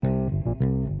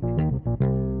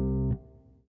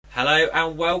Hello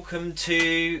and welcome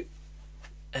to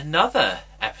another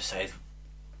episode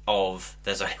of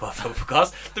There's Only One Football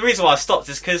Podcast. The reason why I stopped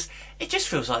is because it just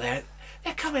feels like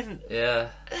they're coming. Yeah,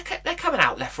 they're coming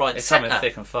out left, right, and centre. It's coming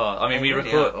thick and fast. I mean,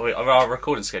 Our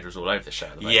recording schedule's all over the show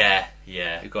at the moment.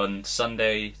 Yeah. We've gone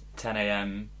Sunday 10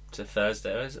 AM to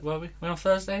Thursday. We're on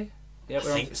Thursday. Yeah,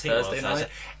 we're on Thursday night.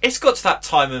 It's got to that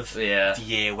time of the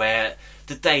year where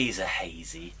the days are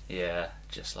hazy. Yeah,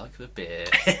 just like the beer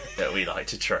that we like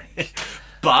to drink.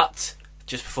 But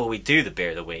just before we do the beer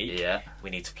of the week, we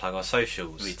need to plug our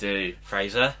socials. We do.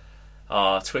 Fraser?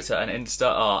 Our Twitter and Insta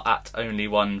are at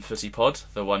only1footypod,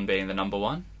 the one being the number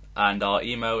one. And our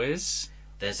email is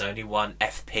there's only one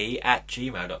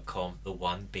fp@gmail.com, the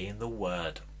one being the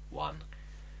word one.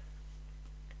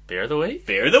 Beer of the week?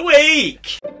 Beer of the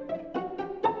week!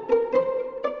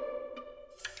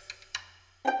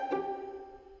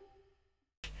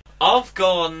 I've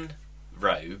gone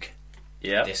rogue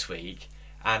this week,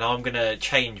 and I'm going to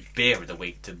change beer of the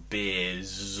week to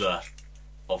beers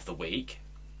of the week.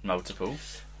 Multiple.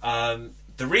 The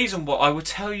reason why, I will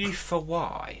tell you for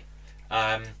why.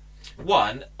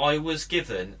 One, I was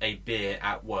given a beer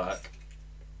at work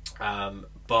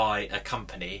by a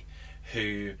company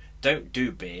who don't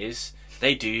do beers,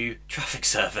 they do traffic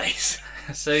surveys.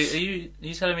 So are you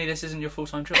telling me this isn't your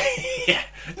full-time job? Yeah,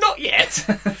 not yet.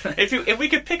 If we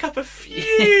could pick up a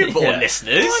few more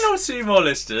listeners. Why not 2 more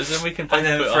listeners and we can and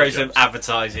then throw some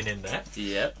advertising in there.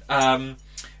 Yeah.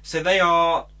 So they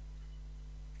are,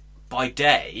 by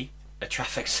day, a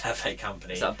traffic survey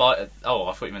company. Is that I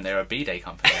thought you meant they were a B-Day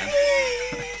company then.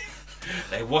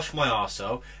 They wash my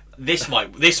arsehole. This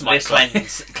might cleanse my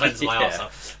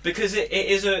arsehole. Because it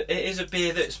is a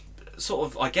beer that's sort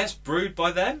of, I guess, brewed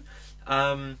by them.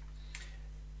 Well,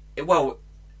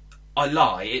 I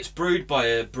lie. It's brewed by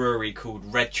a brewery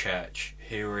called Red Church,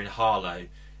 who are in Harlow.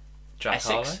 Essex.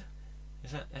 Harlow?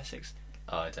 Is that Essex?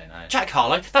 Oh, I don't know. Jack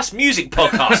Harlow. That's music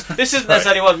podcast. This isn't There's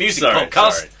Only One music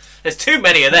podcast. Sorry. There's too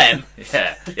many of them.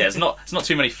 Yeah. It's not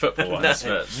too many football ones,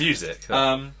 but music.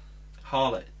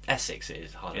 Harlow. Essex it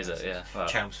is. Harlow. Is it? Yeah. Well,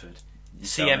 Chelmsford.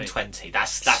 CM20.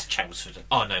 That's Chelmsford.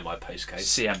 Oh no, my postcode.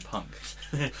 CM Punk.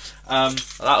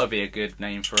 That would be a good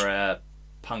name for a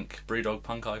Brewdog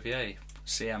Punk IPA.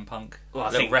 CM Punk. Well,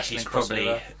 I think he's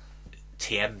probably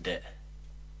TM'd it,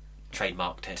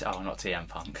 trademarked it. Oh, not TM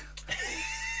Punk.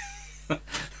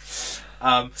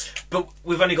 But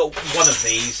we've only got one of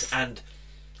these, and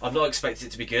I'm not expecting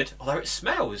it to be good. Although it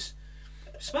smells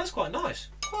quite nice.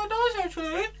 Quite nice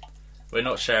actually. We're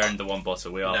not sharing the one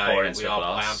bottle. We are pouring into a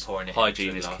glass. I am pouring it.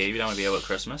 Hygiene is key. We don't want to be ill at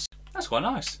Christmas. That's quite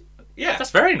nice. Yeah,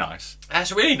 that's very nice.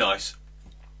 That's really nice.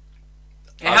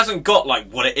 It hasn't got like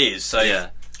what it is, so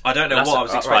I don't know what I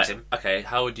was expecting. Right. Okay,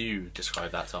 how would you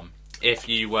describe that, Tom? If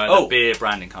you were the beer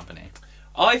branding company,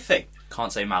 I think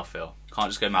can't say mouthfeel. Can't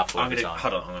just go mouthfeel every time.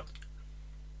 Hold on.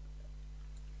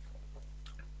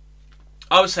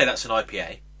 I would say that's an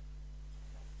IPA.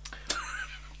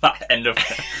 That end of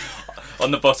on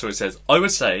the bottle it says, I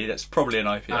would say that's probably an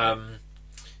IPA.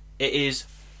 It is.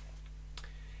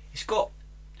 It's got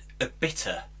a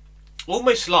bitter,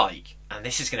 almost like, and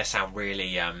this is going to sound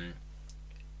really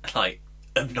like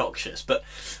obnoxious, but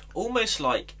almost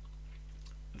like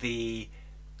the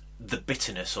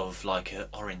bitterness of like an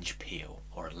orange peel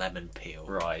or a lemon peel.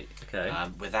 Right. Okay.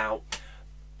 Without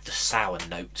the sour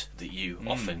note that you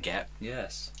often get.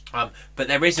 Yes. But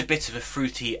there is a bit of a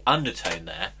fruity undertone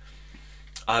there.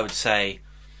 I would say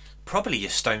probably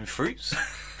your stone fruits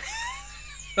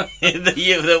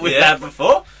that we've had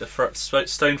before. The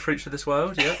stone fruits of this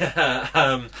world, yeah.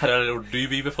 Had a little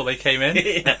doobie before they came in.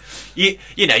 You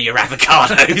know, your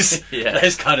avocados. Yeah.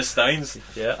 Those kind of stones.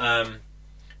 Yeah.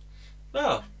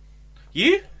 Well,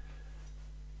 you?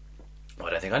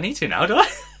 I don't think I need to now, do I?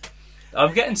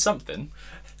 I'm getting something.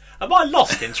 Am I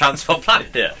lost in Transport Planet?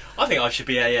 Yeah. I think I should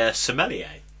be a sommelier.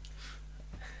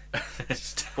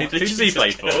 Who does he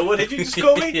play for? What did you just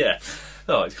call me? Yeah.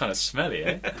 Oh, it's kind of smelly,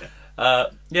 eh?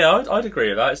 Yeah, I'd agree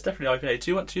with that. It's definitely IPA.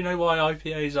 Do you know why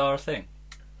IPAs are a thing?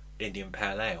 Indian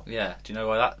Pale Ale. Yeah. Do you know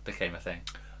why that became a thing?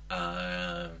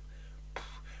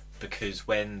 Because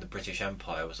when the British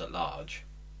Empire was at large,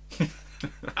 anything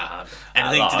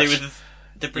large. to do with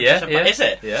the British Empire? Is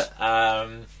it? Yeah.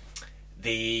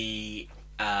 The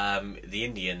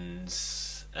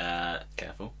Indians.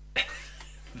 Careful.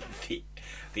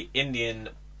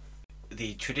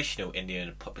 The traditional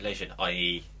Indian population,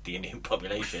 i.e. the Indian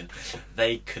population,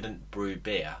 they couldn't brew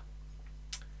beer.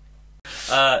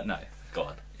 No. Go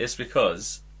on. It's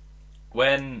because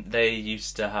when they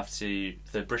used to have to,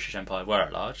 the British Empire were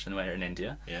at large, and they were in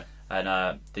India. Yeah.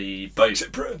 And the boat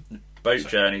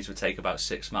journeys would take about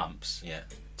 6 months. Yeah.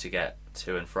 to get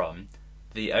to and from,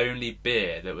 the only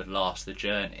beer that would last the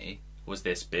journey was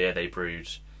this beer they brewed.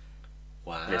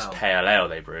 Wow. This pale ale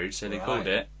they brewed, so they Right. called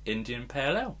it Indian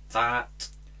Pale Ale. That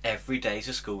every day's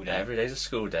a school day. Every day's a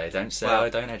school day. Don't say Well- I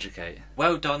don't educate.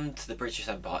 Well done to the British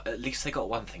Empire. At least they got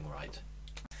one thing right.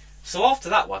 So after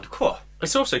that one, cool.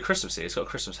 It's also Christmassy. It's got a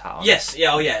Christmas hat on. Yes,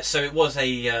 yeah, oh yeah. So it was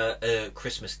a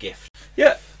Christmas gift.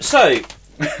 Yeah. So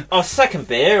our second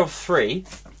beer of three.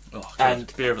 Oh, God.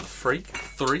 And- beer of the freak.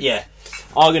 3. Yeah,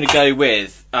 I'm going to go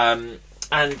with and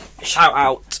shout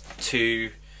out to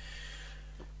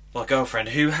my girlfriend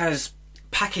who has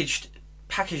packaged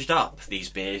up these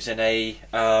beers in a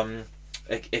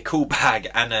cool bag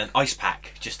and an ice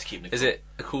pack just to keep them. Is it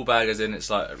a cool bag as in it's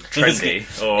like trendy?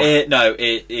 or No,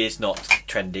 it is not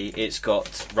trendy. It's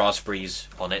got raspberries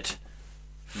on it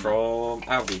from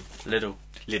Aldi. Lidl?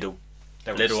 Lidl.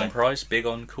 They're all the Lidl on same. price, big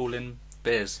on cooling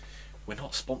beers. We're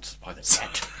not sponsored by them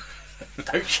yet.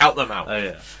 Don't shout them out. Oh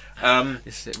yeah.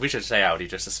 We should say Audi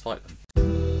just to spite them.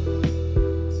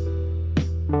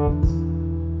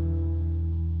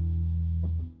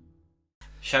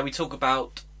 Shall we talk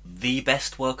about the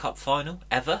best World Cup final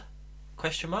ever?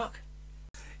 Question mark.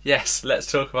 Yes,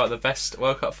 let's talk about the best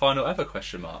World Cup final ever?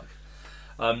 Question mark.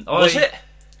 Was it?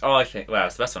 I think. Well,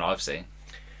 it's the best one I've seen,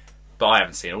 but I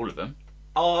haven't seen all of them.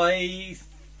 I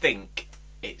think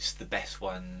it's the best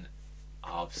one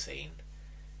I've seen.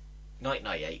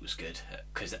 1998 was good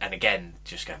and again,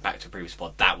 just going back to the previous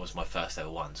pod, that was my first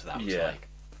ever one. So that was like,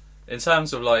 In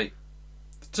terms of like,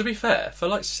 to be fair, for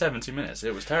like 70 minutes,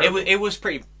 it was terrible. it was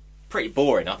pretty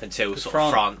boring up until sort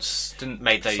of France didn't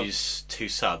made those two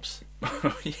subs.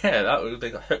 Yeah,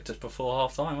 they got hooked us before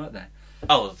half time, weren't they?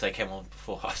 Oh, they came on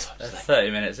before half time.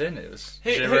 30 minutes in, it was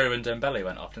Giroud and Dembele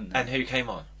went off, didn't they? And who came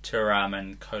on? Thuram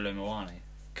and Kolo Muani.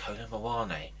 Kolo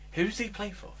Muani. Who does he play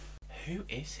for? Who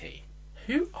is he?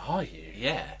 Who are you?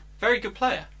 Yeah, very good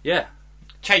player. Yeah,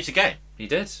 Changed the game. he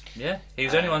did. Yeah, he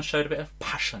was the only one who showed a bit of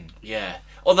passion. Yeah.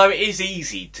 Although it is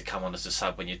easy to come on as a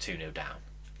sub when you're 2-0 down.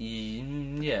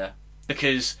 Yeah.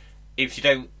 Because if you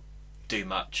don't do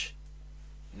much,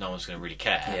 no one's going to really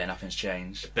care. Yeah, nothing's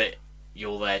changed. But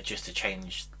you're there just to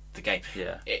change the game.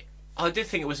 Yeah. I did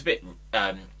think it was a bit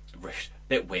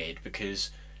weird because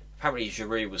apparently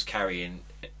Giroud was carrying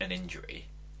an injury.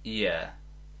 Yeah.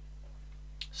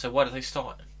 So why did they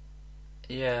start him?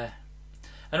 Yeah.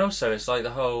 And also, it's like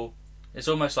it's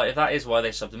almost like if that is why they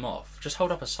subbed him off, just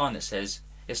hold up a sign that says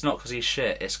it's not because he's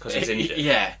shit, it's because he's injured.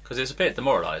 Yeah. Because it's a bit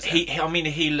demoralising.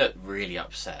 He looked really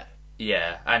upset.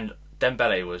 Yeah, and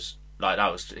Dembele was like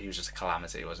he was just a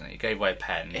calamity, wasn't he? He gave away a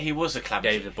pen. He was a calamity.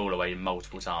 Gave the ball away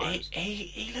multiple times.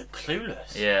 He looked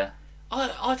clueless. Yeah.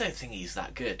 I don't think he's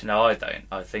that good. No, I don't.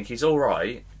 I think he's all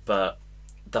right, but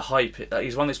the hype.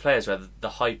 He's one of those players where the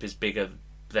hype is bigger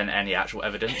than any actual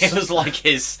evidence. It was like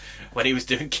when he was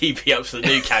doing keepy ups for the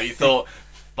new camp. You thought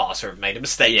Barca have made a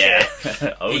mistake. Yeah.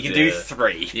 Here. Oh, he can dear. do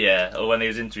 3. Yeah, or when he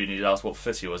was interviewed, he was asked what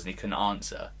foot he was, and he couldn't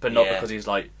answer. But not Yeah. because he's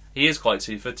like he is quite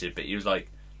 2-footed, but he was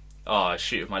like, "Oh, I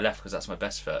shoot with my left because that's my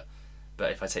best foot.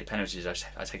 But if I take penalties, I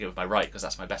take it with my right because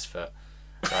that's my best foot."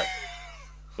 Like,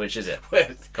 which is it?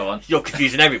 Come on. You're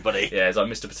confusing everybody. Yeah, it's like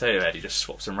Mr. Potato Head. He just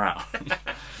swaps them round.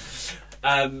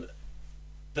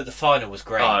 But the final was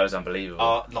great. Oh, it was unbelievable.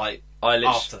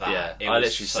 After that, it I was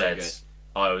literally so said good.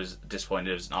 I was disappointed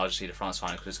it was an Argentina France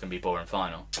final because it's going to be a boring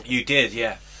final. You did,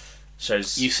 yeah.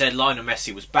 Shows You said Lionel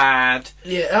Messi was bad.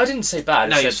 yeah, I didn't say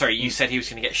bad. I said, You said he was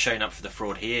going to get shown up for the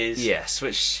fraud he is. yes,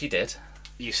 which he did.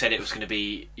 You said it was going to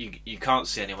be you can't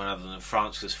see anyone other than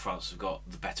France because France have got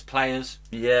the better players.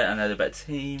 Yeah, and they're the better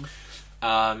team.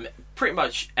 Pretty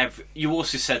much you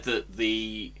also said that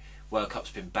the World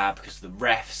Cup's been bad because of the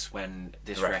refs, when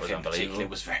this The ref ref was in particular unbelievable.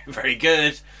 was very, very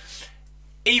good.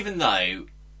 Even though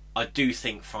I do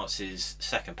think France's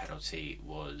second penalty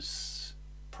was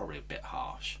probably a bit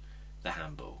harsh, the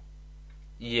handball.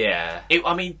 Yeah.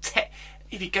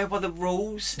 If you go by the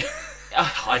rules, We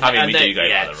do go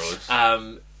by the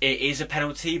rules. It is a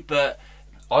penalty, but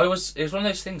It was one of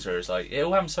those things where it was like it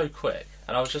all happened so quick,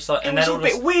 and I was just like, it and was then a all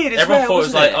bit of weird as everyone well. thought it was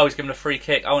wasn't like, it? oh, he's given a free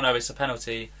kick. Oh no, it's a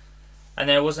penalty, and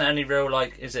there wasn't any real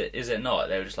like, is it not?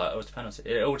 They were just like, oh, it's a penalty.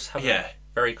 It all just happened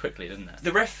very quickly, didn't it?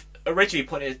 The ref originally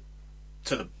pointed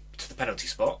to the penalty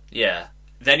spot. Yeah,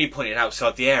 Then he pointed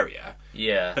outside the area,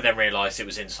 yeah. but then realised it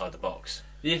was inside the box.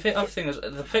 The other thing was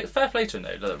the fair play to him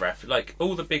though. The ref, like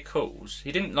all the big calls,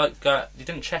 he didn't he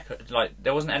didn't check it. Like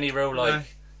there wasn't any real like, No.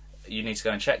 you need to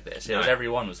go and check this. It No. was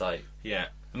everyone was like, Yeah.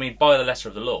 I mean, by the letter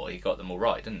of the law, he got them all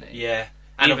right, didn't he? Yeah.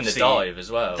 And even the obviously, dive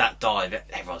as well. That dive,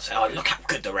 everyone said, oh, look how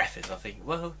good the ref is. I think,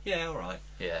 well, yeah, alright.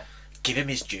 Yeah. Give him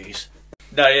his dues.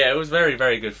 No, yeah, it was very,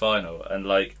 very good final, and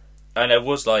it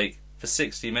was like for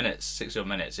 60 odd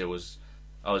minutes,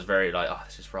 I was very like, oh,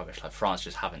 this is rubbish. Like France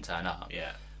just haven't turned up.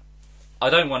 Yeah.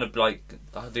 I don't want to like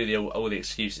do all the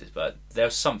excuses, but there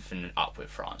was something up with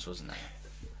France, wasn't there?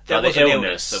 There was the an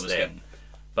illness that was thing.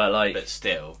 But like, but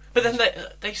still, but then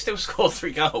they still scored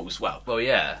 3 goals. Well,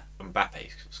 yeah, Mbappe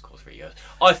scored 3 goals.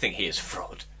 I think he is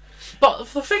fraud. But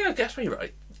the thing that gets me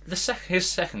right, his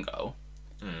second goal,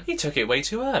 he took it way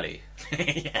too early.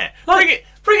 Yeah, Like,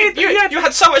 bring it. You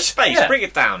had so much space. Yeah. Bring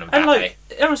it down, Mbappe. And like,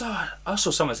 I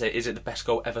saw someone say, "Is it the best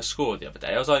goal ever scored?" the other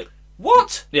day. I was like,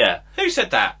 what? "Yeah." Who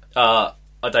said that? I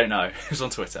don't know. It was on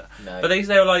Twitter. No. But they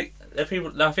were like,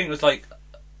 people. I think it was like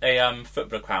a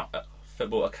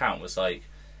football account was like,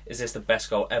 "Is this the best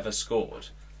goal ever scored?"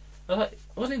 I was like, it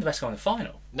wasn't even the best goal in the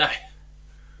final. No.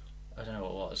 I don't know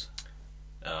what it was.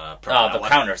 The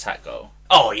counter attack goal.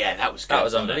 Oh yeah, that was good. That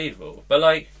was unbelievable. But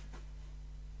like,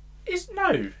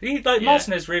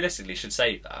 Martinez realistically should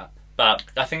save that. But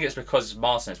I think it's because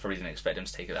Martinez probably didn't expect him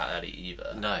to take it that early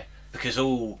either. No, because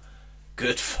all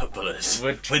good footballers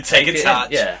would take a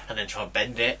touch and then try and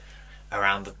bend it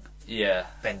around the Yeah.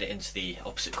 bend it into the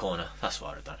opposite corner. That's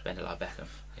what I'd have done. Bend it like Beckham.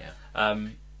 Yeah.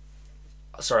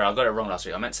 Sorry, I got it wrong last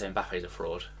week. I meant to say Mbappe's a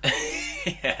fraud.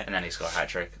 Yeah. And then he scored a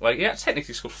hat-trick. Like, yeah,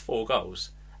 technically scored 4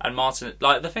 goals. And Martin...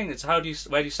 Like, the thing is, where do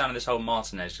you stand on this whole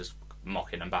Martinez just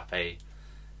mocking Mbappe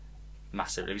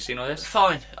massively? Have you seen all this?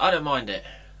 Fine, I don't mind it.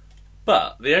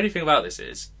 But the only thing about this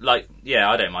is, like, yeah,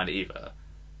 I don't mind it either.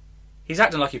 He's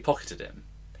acting like he pocketed him.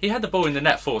 He had the ball in the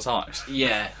net 4 times.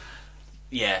 Yeah.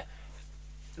 Yeah.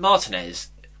 Martinez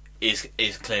is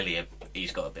clearly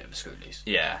he's got a bit of a screw loose.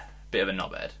 Yeah, bit of a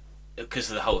knobhead. Because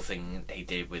of the whole thing he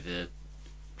did with the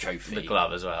trophy. The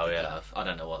glove as well, yeah. Glove. I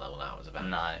don't know what that was about.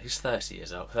 No, he's 32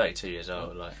 years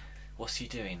old. Like, what's he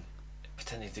doing?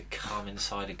 Pretending to come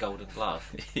inside a golden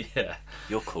glove. Yeah.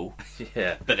 You're cool.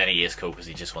 Yeah. But then he is cool because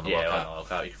he just won the World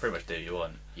Cup. You can pretty much do what you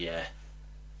want. Yeah.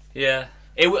 Yeah.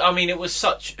 It was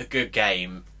such a good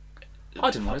game.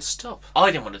 I didn't want it to stop.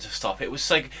 I didn't want it to stop. It was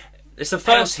so... It's the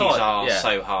first penalties time. are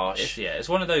so harsh. It's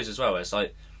one of those as well. It's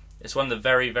like... It's one of the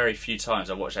very, very few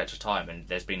times I watched extra time and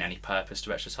there's been any purpose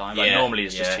to extra time. Like, normally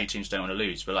it's just 2 teams don't want to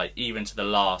lose, but like even to the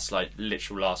last, like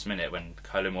literal last minute when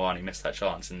Kolo Muani missed that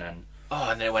chance and then... Oh,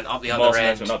 and then it went up the other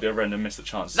end. Went up the other end and missed the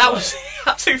chance. That was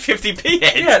at 250p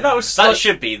end. Yeah, that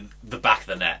should be the back of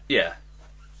the net. Yeah.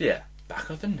 Yeah. Back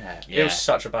of the net. Yeah. It was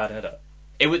such a bad header.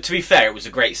 To be fair, it was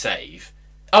a great save.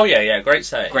 Oh yeah, great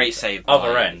save. Great save.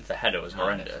 Other end, the header was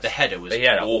horrendous. The header was But he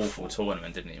had an awful. awful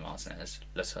tournament, didn't he, Martinez?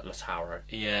 Lautaro.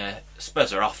 Yeah,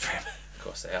 Spurs are after him. Of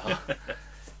course they are.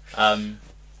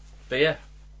 But yeah,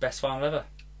 best final ever.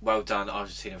 Well done,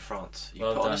 Argentina and France. You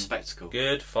Well put on a done. spectacle.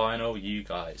 Good final, you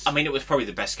guys. I mean, it was probably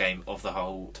the best game of the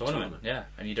whole tournament. Yeah,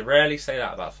 and you'd rarely say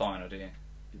that about final, do you?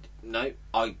 No,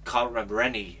 I can't remember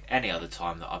any other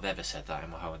time that I've ever said that in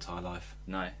my whole entire life.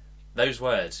 No. Those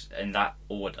words, in that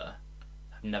order,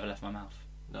 have never left my mouth.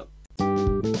 No.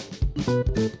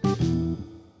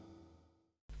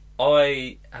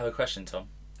 I have a question, Tom.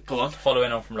 Go on.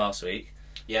 Following on from last week,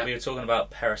 Yeah. we were talking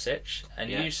about Perisic, and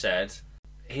Yeah. you said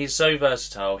he's so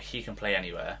versatile, he can play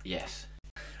anywhere. Yes.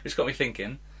 Which got me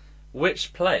thinking,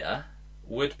 which player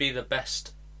would be the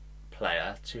best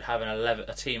player to have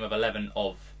a team of 11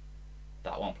 of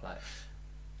that one player?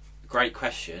 Great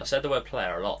question. I said the word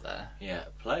player a lot there. Yeah,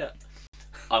 player.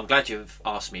 I'm glad you've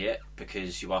asked me it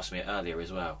because you asked me it earlier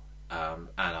as well, and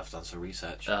I've done some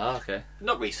research. Okay.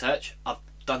 Not research. I've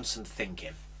done some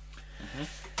thinking,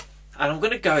 and I'm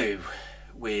going to go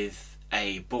with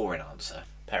a boring answer.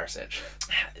 Perisic.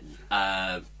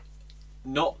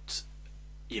 Not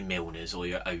your Milners or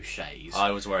your O'Sheas.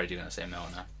 I was worried you were going to say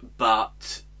Milner.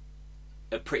 But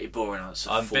a pretty boring answer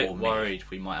I'm a for bit me. worried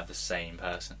we might have the same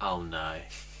person. Oh no.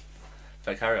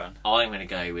 But carry on. I'm going to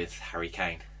go with Harry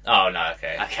Kane. Oh no,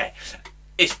 okay. Okay.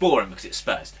 It's boring because it's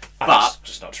Spurs. That's But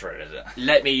just not true, is it?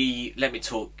 let me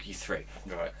talk you through.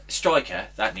 Right. Striker,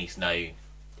 that needs no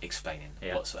explaining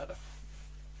whatsoever.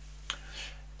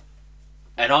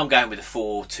 And I'm going with a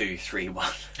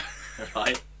 4-2-3-1.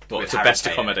 Right? Well, With to Harry best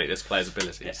Kane. accommodate this player's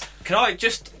abilities. Yes. Can I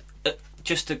just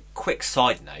a quick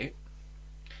side note?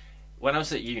 When I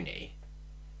was at uni,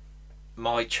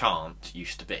 my chant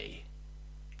used to be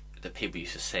that people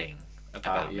used to sing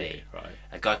about me. Right.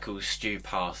 A guy called Stu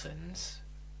Parsons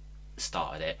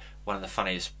started it. One of the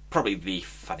funniest, probably the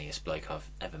funniest bloke I've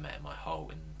ever met in my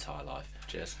whole entire life.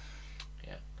 Cheers.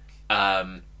 Yeah.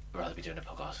 I'd rather be doing a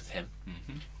podcast with him.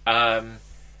 Mm-hmm.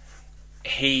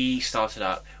 He started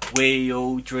up, we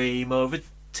all dream of a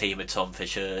team of Tom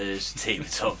Fishers, team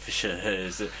of Tom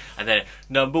Fishers, and then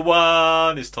number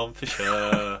 1 is Tom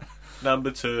Fisher.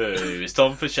 Number 2 is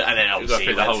Tom Fisher, and then obviously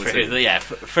through the whole team.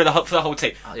 For the whole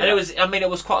team. Oh, yeah. And it was, I mean, it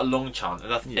was quite a long chant,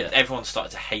 and everyone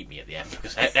started to hate me at the end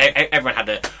because everyone had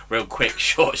a real quick,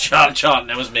 short, sharp chant,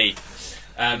 and it was me.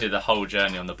 You did the whole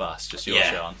journey on the bus, just your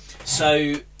chant.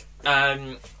 So,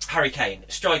 Harry Kane,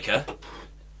 striker,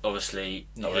 obviously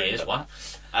Not he really, is but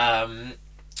one.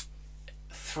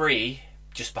 3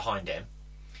 just behind him.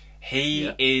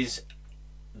 He is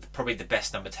probably the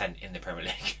best number 10 in the Premier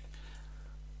League.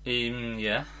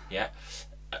 Yeah. Yeah.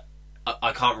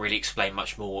 I can't really explain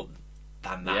much more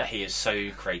than that. Yeah. He is so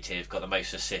creative, got the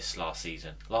most assists last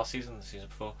season. The season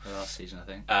before? Last season, I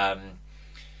think.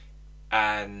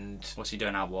 And... What's he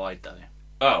doing out wide, though?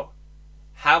 Oh.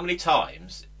 How many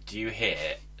times do you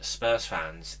hear Spurs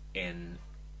fans in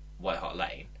White Hart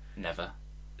Lane Never.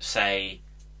 say,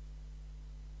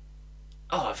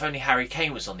 oh, if only Harry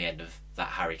Kane was on the end of that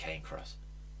Harry Kane cross?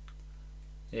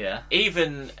 Yeah.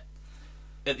 Even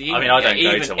at the I don't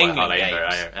go to White Hart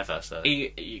Lane ever, so...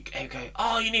 You go,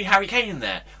 oh, you need Harry Kane in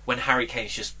there, when Harry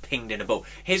Kane's just pinged in a ball.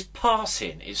 His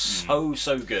passing is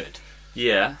so good.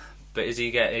 Yeah, but is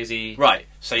he... Right,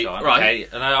 so... Okay,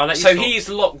 and I'll let you so talk. he's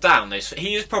locked down.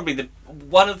 He is probably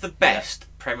one of the best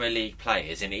Premier League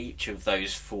players in each of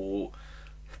those 4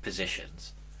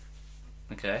 positions.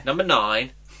 Okay. Number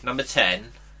 9, number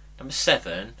 10, number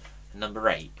 7, and number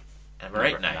 8. Number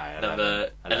 8, no. Number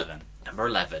 11. Number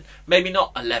 11. Maybe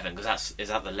not 11, because is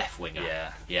that the left winger?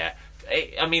 Yeah. Yeah.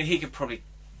 I mean, he could probably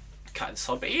cut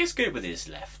inside, but he is good with his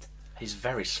left. He's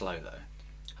very slow,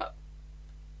 though.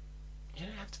 You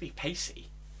don't have to be pacey.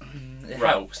 It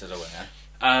helps as a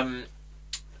winger.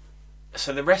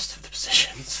 So the rest of the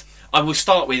positions, I will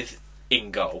start with in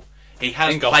goal. He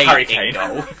has Harry played Kane. in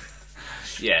goal.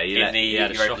 Yeah, in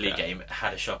the Europa League game,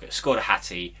 had a shocker. Scored a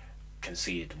hattie,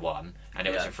 conceded 1, and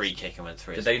it was a free kick and went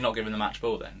through. Did they not give him the match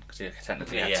ball then? Because he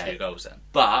technically had 2 goals then.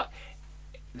 But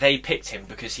they picked him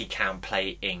because he can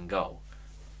play in goal.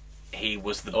 He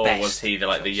was the best. Or was he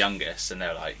the youngest, and they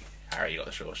were like, Harry, you got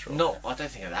the short straw? No, I don't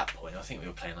think at that point. I think we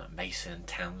were playing like Mason,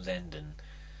 Townsend, and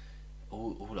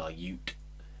all our Ute.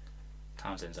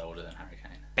 Townsend's older than Harry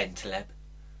Kane. Bentaleb.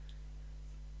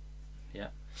 Yeah.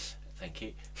 Thank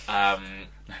you. No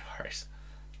worries.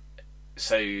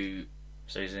 So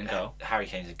he's in goal. Harry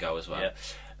Kane's in goal as well. Yeah.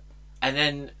 And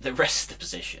then the rest of the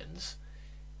positions,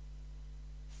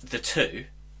 the 2,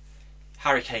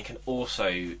 Harry Kane can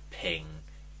also ping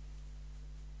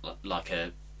like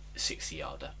a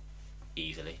 60-yarder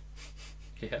easily.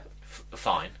 Yeah.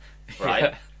 Fine.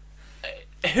 Right?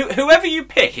 Whoever you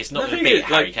pick is not going to beat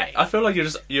Harry Kane. I feel like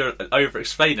you're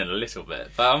over-explaining a little bit,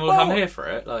 but I'm here for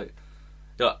it.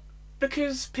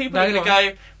 Because people are going to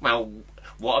go, well,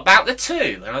 what about the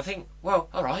 2? And I think, well,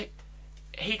 all right,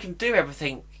 he can do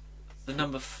everything the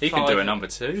number 5... He can do a number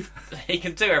 2. He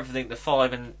can do everything the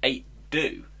 5 and 8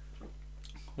 do.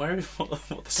 What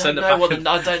the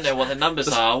I don't know what the numbers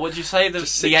are. What did you say? The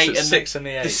 8 and 6 and the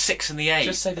 8. The 6 and the 8.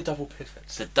 Just say the double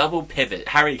pivots. The double pivot.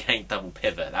 Harry Kane double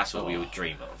pivot. That's what we would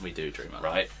dream of. We do dream of.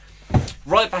 Right.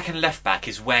 Right back and left back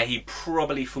is where he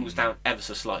probably falls down ever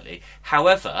so slightly.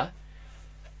 However,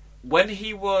 when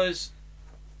he was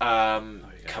coming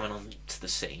on to the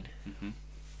scene... Mm-hmm.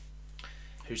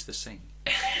 Who's the scene?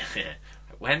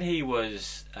 When he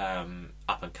was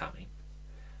up and coming...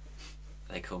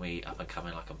 They call me up and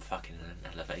coming like I'm fucking in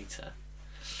an elevator.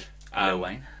 Lil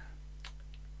Wayne?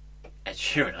 Ed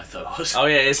Sheeran, I thought it was. Oh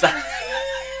yeah, is that...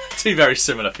 2 very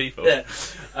similar people. Yeah.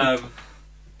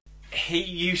 He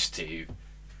used to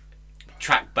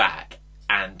track back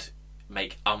and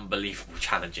make unbelievable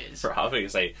challenges. Right, I was going to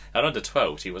say, at under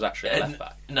 12 he was actually a left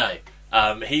back. No.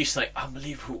 He used to make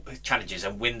unbelievable challenges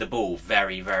and win the ball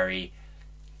very, very...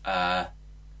 not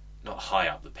high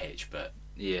up the pitch, but...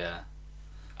 Yeah.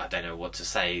 I don't know what to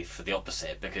say for the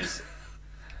opposite, because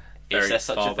very is there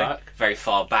such far a thing? Back? Very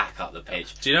far back up the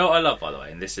pitch. Do you know what I love, by the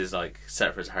way? And this is like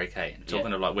separate to Harry Kane.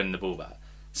 Talking of like winning the ball back,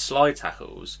 slide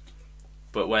tackles,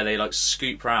 but where they like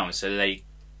scoop round so they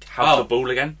have the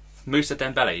ball again. Moussa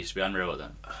Dembele used to be unreal at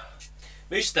them.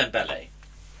 Moussa Dembele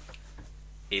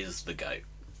is the GOAT.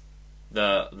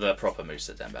 The proper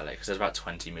Moussa Dembele, because there's about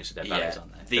 20 Moussa Dembeles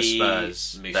on there. The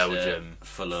Spurs, Moussa, Belgium,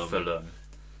 Fulham,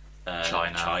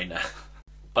 China.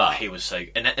 But he was so...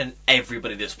 And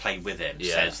everybody that's played with him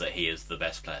says that he is the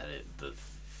best player that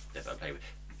they've ever played with.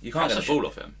 You can't get the ball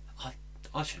off him.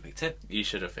 I should have picked him. You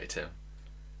should have picked him.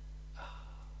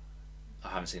 I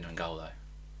haven't seen him in goal, though.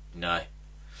 No,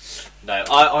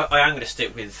 I am going to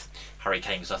stick with Harry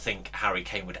Kane, because I think Harry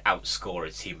Kane would outscore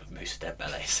a team of Moussa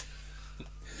Dembélés.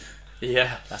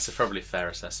 Yeah, that's probably a fair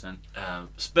assessment.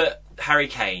 But Harry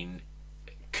Kane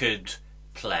could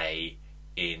play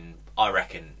in, I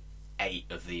reckon, 8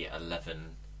 of the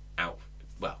 11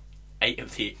 8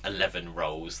 of the 11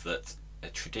 roles that are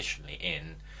traditionally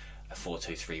in a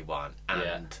 4-2-3-1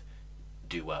 and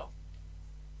do well.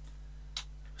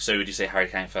 So would you say Harry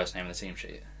Kane first name on the team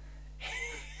sheet?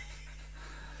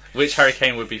 Which Harry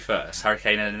Kane would be first? Harry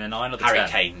Kane in the 9 or the 10? Harry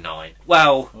Kane 9.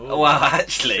 Well, Ooh,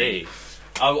 actually,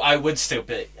 I would still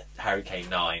pick Harry Kane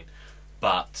 9,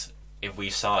 but if we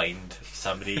signed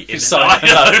somebody in we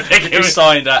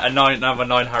signed a number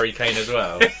 9 Harry Kane as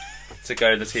well to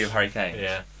go in the team of Harry Kane.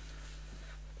 Yeah.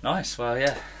 Nice. Well,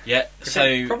 yeah. Yeah.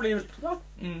 So probably a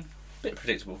bit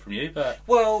predictable from you, but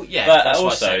well, yeah. But that's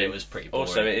also, why I said it was pretty boring.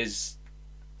 Also, it is.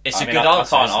 It's I a mean, good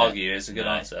answer. I can't argue. It's a good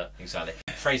answer. Exactly.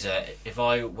 Fraser, if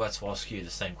I were to ask you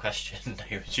the same question,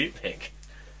 who would you pick?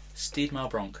 Steed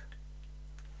Malbronk.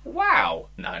 Wow.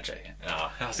 No, I'm joking.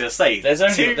 Oh, I was going to say, there's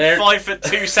only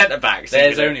 5'2" centre backs.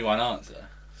 There's only one answer.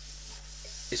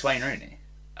 It's Wayne Rooney.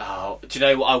 Oh, do you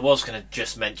know what I was going to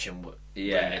just mention?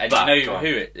 Yeah, Rooney, and you know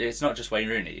who it's not just Wayne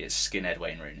Rooney. It's skinhead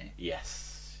Wayne Rooney.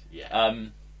 Yes. Yeah.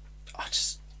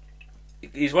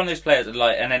 He's one of those players that,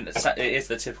 like, and then it is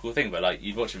the typical thing, but like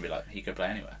you'd watch him and be like, he could play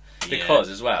anywhere because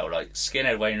as well, like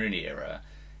skinhead Wayne Rooney era,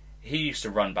 he used to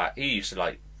run back. He used to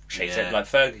like chase it. Like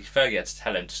Fergie had to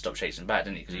tell him to stop chasing back,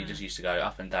 didn't he? Because he just used to go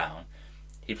up and down.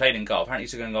 He played in goal. Apparently, he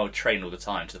used to go in goal, train all the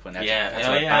time to the point they had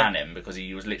to ban him because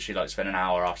he was literally like spend an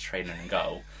hour after training in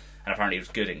goal, and apparently he was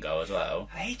good in goal as well.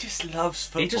 He just loves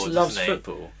football. He just loves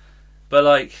football, but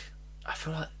like I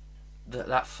feel like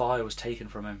that fire was taken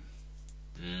from him.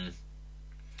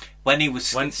 When he was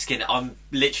skinny, I'm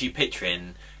literally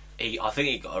picturing. I think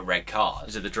he got a red card.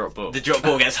 Is it the drop ball? The drop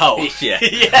ball gets hold. Yeah,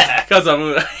 yeah. Because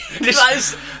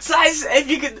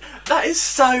that is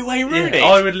so Wayne Rooney. Yeah,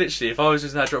 I would literally, if I was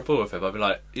just in that drop ball with him, I'd be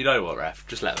like, you know what, ref,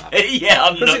 just let him have it. Yeah,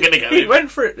 I'm not going to go. He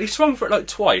went for it. He swung for it like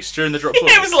twice during the drop ball.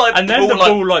 Yeah, it was like, and then the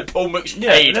ball like Paul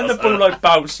McShane. and then the ball like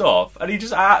bounced off, and he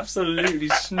just absolutely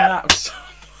snaps.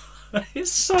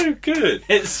 It's so good.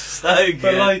 It's so good.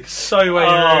 But like so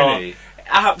Wayne Rooney,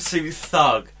 absolute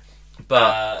thug.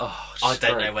 But I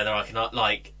don't know whether I can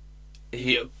like.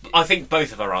 I think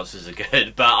both of our answers are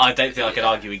good, but I don't think I can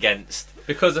argue against.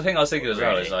 Because the thing I was thinking as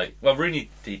well is like, well, Rooney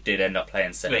did end up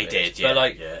playing centre. He did, yeah. But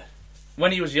like,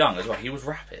 when he was young as well, he was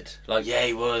rapid. Like, yeah,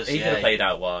 he was. He could have played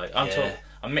out wide.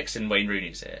 I'm mixing Wayne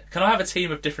Rooney's here. Can I have a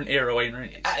team of different era Wayne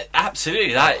Rooney's?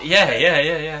 Absolutely. That.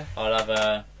 Yeah. I'll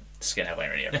have skinhead Wayne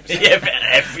Rooney.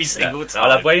 Every single time.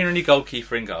 I'll have Wayne Rooney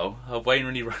goalkeeper in goal. I'll have Wayne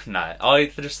Rooney. No, I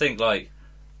just think like.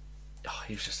 Oh,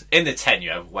 he was just in the 10. You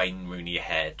have Wayne Rooney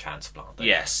hair transplant.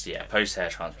 Yes, post hair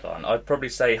transplant. I'd probably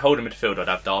say holding midfield. I'd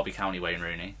have Derby County Wayne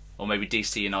Rooney, or maybe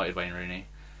DC United Wayne Rooney.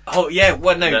 Oh yeah,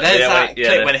 well no, there's that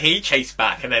clip when he chased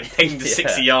back and then pinged the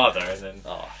 60-yarder, and then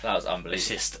that was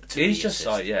unbelievable. He's just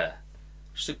like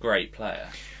just a great player.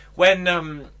 When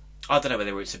I don't know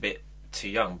whether it's a bit too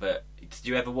young, but did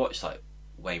you ever watch like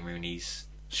Wayne Rooney's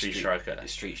Street Striker?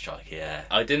 Street Striker, yeah.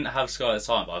 I didn't have Sky at the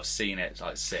time, but I've seen it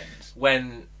like since.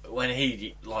 When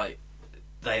he like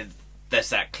there's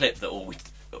that clip that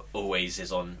always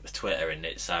is on Twitter, and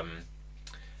it's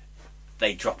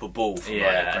they drop a ball from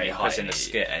like great height in the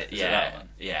skip. Yeah,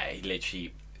 he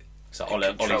literally. So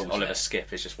Oliver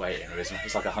Skip is just waiting.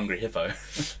 It's like a hungry hippo.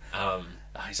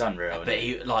 He's unreal. But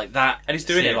he like that, and he's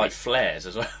doing it like flares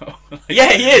as well.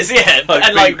 Yeah, he is. Yeah,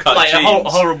 and like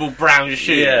horrible brown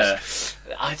shoes.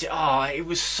 Yeah. He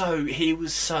was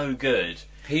so good.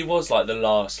 He was like the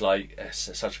last, like,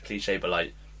 it's such a cliche, but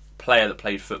like player that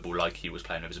played football like he was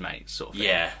playing with his mates, sort of thing.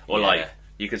 Yeah. Or like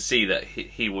you could see that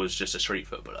he was just a street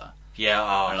footballer. Yeah,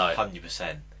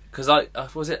 100%. Because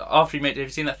like, was it after he made? Have you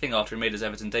seen that thing after he made his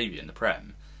Everton debut in the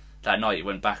Prem? That night he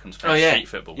went back and played street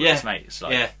football with his mates,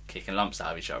 like kicking lumps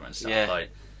out of each other and stuff.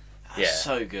 Yeah,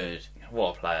 so good.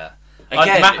 What a player!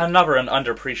 Again, another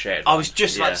underappreciated. I was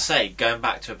just about to say, going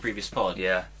back to a previous pod.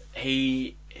 Yeah,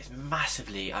 he is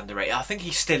massively underrated. I think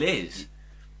he still is.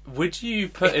 Would you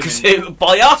put him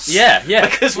by us? Yeah.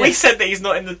 Because we said that he's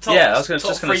not in the top. Yeah, I was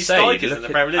just going to say, in the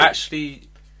Premier League. Actually,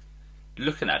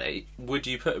 looking at it, would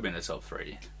you put him in the top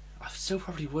 3? I still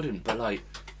probably wouldn't, but like,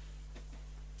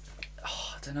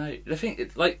 I don't know. The thing,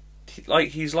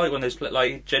 he's like one of those.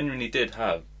 Like, he genuinely did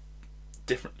have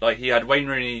different. Like, he had Wayne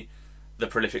Rooney, the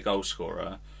prolific goal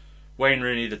scorer, Wayne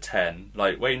Rooney the 10,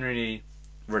 like Wayne Rooney,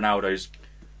 Ronaldo's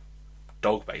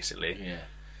dog, basically. Yeah.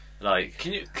 Like,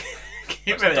 can you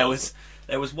remember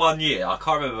there was 1 year, I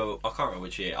can't remember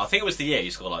which year. I think it was the year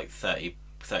he scored like 30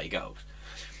 goals.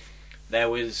 There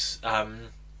was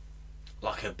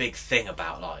like a big thing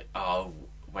about like,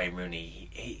 Wayne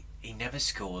Rooney, he never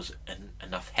scores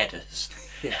enough headers.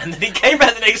 Yeah. And then he came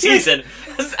back the next season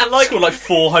and like scored like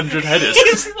 400 headers.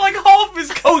 It's like half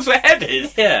his goals were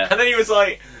headers. Yeah. And then he was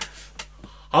like,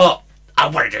 "Oh, I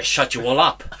wanted to shut you all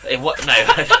up." What? No,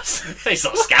 it's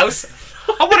not Scouse.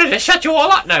 I wanted to shut you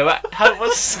all up. No, how it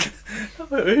was?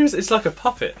 It's like a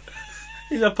puppet.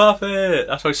 He's a puppet.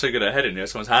 That's why he's so good at heading. He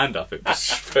has someone's hand up, it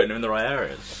just putting him in the right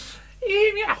area.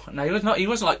 No, he was not. He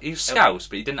wasn't like he was Scouse,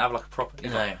 but he didn't have like a proper.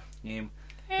 No.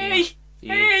 Hey.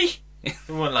 He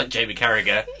wasn't like Jamie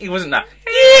Carragher. He wasn't that.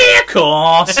 Yeah, of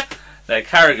course. No,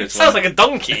 Carragher's Sounds like a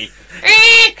donkey.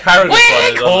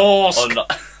 Carragher's one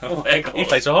on he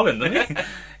plays for Holland, doesn't he?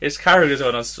 It's Carragher's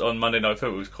one on Monday Night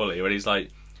Football's quality when he's like,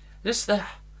 just there.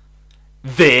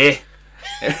 He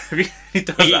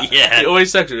does that. Yeah. He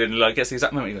always says it and like gets the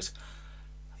exact moment. He goes,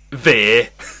 there.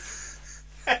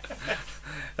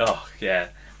 Oh yeah,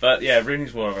 but yeah,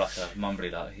 Rooney's more of like a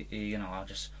mumbly like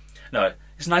no.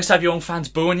 It's nice to have your own fans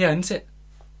booing you, isn't it?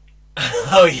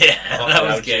 Oh yeah, that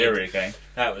was good. Game.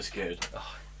 That was good.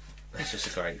 Oh, he's just a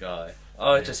great guy.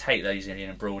 Oh, I just hate that he's in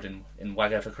abroad in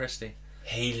Wagga Christie.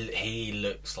 He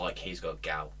looks like he's got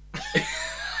gout.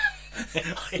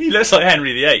 He looks like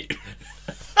Henry VIII.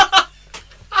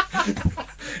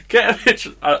 Get a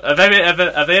picture. Have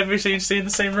they ever seen the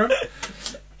same room?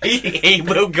 He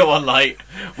will go on like,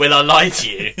 "Will I lie to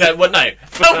you?" No, what? No.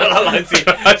 Will I lie to you?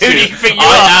 Who do you think you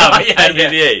are? I am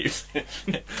Henry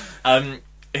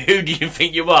VIII. Who do you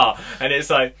think you are? And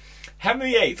it's like,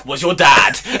 Henry VIII was your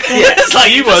dad. Yeah, it's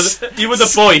like you were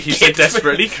the boy he so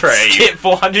desperately craved. Skip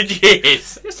 400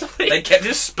 years. They kept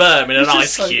his sperm in an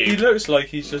ice cube. He looks like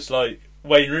he's just like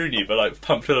Wayne Rooney, but like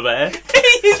pumped full of air.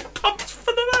 He's pumped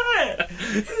full of air.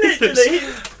 Literally,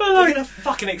 but like, gonna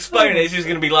fucking explode. It's just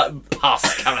gonna be like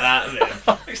pus coming out of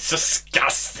him. It's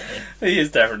disgusting. He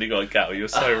has definitely got a gout. You're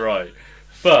so right.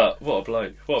 But what a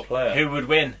bloke! What a player! Who would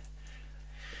win?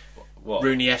 What?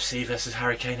 Rooney FC versus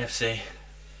Hurricane FC.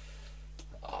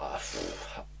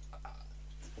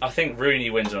 I think Rooney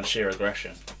wins on sheer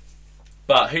aggression.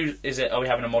 But who is it? Are we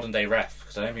having a modern day ref?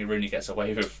 Because I don't think Rooney gets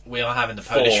away with. We are having the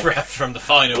Polish ref from the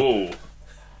final. Ooh.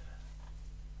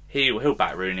 He'll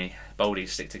back Rooney. Boldies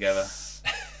stick together.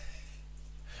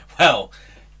 Well,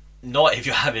 not if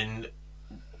you're having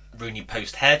Rooney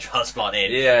post hair transplant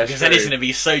in. Yeah, because then he's going to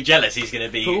be so jealous. He's going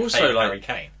to be also like Harry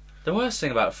Kane. The worst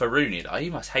thing about for Rooney, he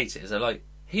must hate it, is that like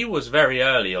he was very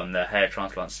early on the hair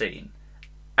transplant scene,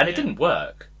 and it didn't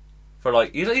work. For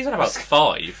like he's had about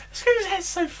 5. It's because his head's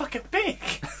so fucking big.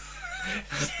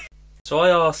 So I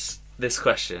asked this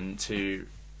question to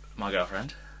my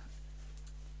girlfriend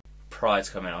prior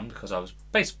to coming on because I was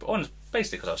basically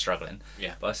because I was struggling.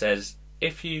 Yeah. But I said,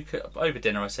 if you could over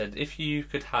dinner, I said if you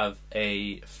could have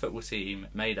a football team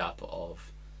made up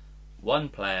of one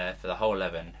player for the whole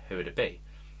 11, who would it be?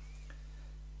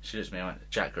 She looked at me and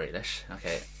went, Jack Grealish.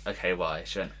 Okay, why?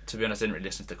 She went, to be honest, I didn't really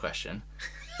listen to the question.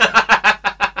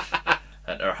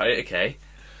 Alright, okay.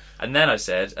 And then I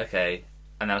said, okay.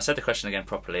 And then I said the question again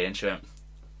properly, and she went,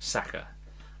 Saka.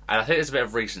 And I think there's a bit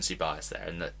of recency bias there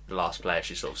in the last player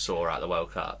she sort of saw out the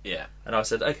World Cup. Yeah. And I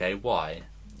said, okay, why?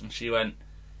 And she went,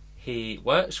 he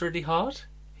works really hard,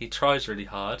 he tries really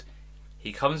hard,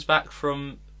 he comes back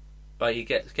from, like, he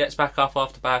gets back up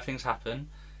after bad things happen,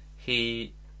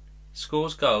 he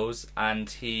scores goals, and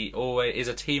he always is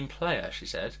a team player, she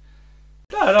said.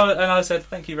 No, and I said,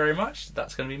 thank you very much,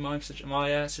 that's going to be my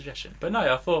suggestion. But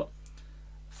no, I thought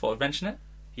I'd mention it.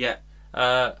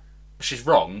 Yeah. She's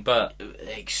wrong, but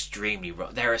extremely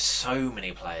wrong. There are so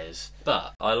many players.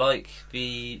 But I like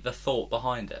the thought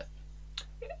behind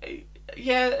it.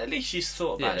 Yeah, at least she's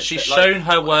thought about it. She's shown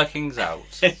her workings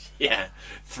out. Yeah,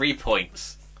 3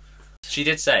 points. She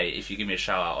did say, if you give me a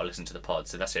shout out, I'll listen to the pod,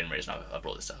 so that's the only reason I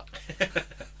brought this up.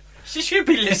 She should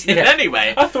be listening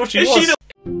anyway. I thought she was.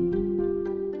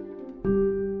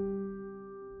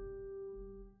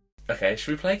 Okay,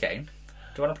 should we play a game?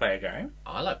 Do you want to play a game?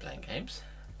 I like playing games.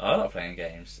 I like playing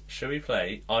games. Should we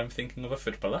play I'm Thinking of a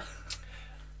Footballer?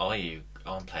 Are you?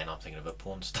 I'm thinking of a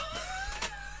porn star.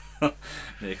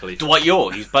 Dwight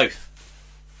York, he's both.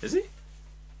 Is he?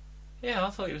 Yeah, I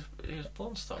thought he was a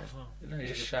porn star as well. No,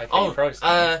 he's just shagging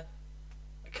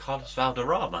Carlos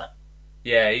Valderrama.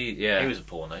 Yeah, he was a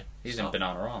porno. He's in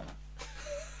Bananarama.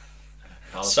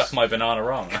 Carlos, Suck my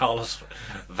Bananarama. Carlos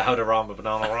Valderrama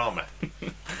Bananarama.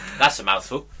 That's a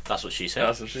mouthful. That's what she said.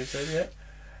 That's what she said,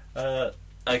 yeah.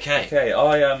 Okay. Okay,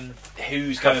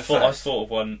 who's going first? I thought of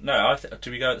one. No,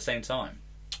 do we go at the same time?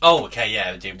 Oh, okay,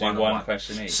 yeah, do one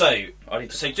question each. So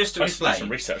just to explain, do some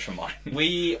research on mine.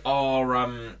 We are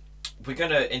we're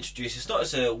going to introduce this not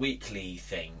as a weekly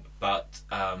thing, but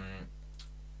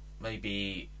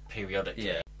maybe periodically.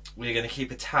 Yeah. We're going to keep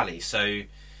a tally. So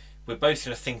we're both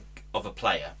going to think of a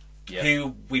player yeah.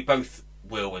 who we both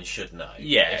will and should know.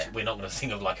 Yeah. We're not going to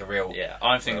think of like a real... Yeah,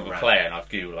 I'm thinking of a player and I've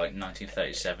googled like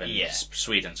 1937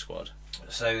 Sweden squad.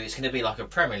 So it's going to be like a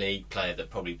Premier League player that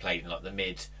probably played in like the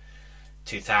mid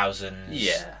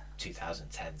 2000s,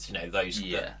 2010s. You know,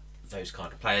 those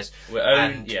kind of players. Go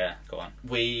on.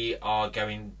 We are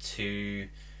going to...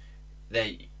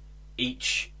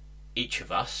 Each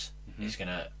of us is going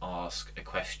to ask a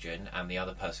question, and the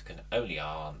other person can only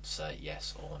answer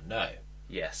yes or no.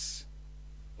 Yes.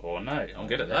 Or no. I'm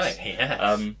good at this. No,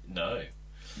 yeah. No.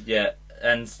 Yeah,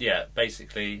 and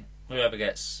basically, whoever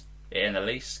gets it in the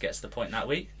least gets the point that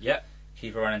week. Yep.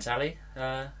 Keep a running tally.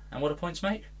 And what do points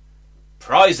make?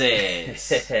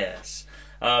 Prizes! Yes.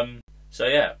 So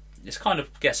yeah, it's kind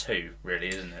of guess who, really,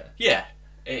 isn't it? Yeah,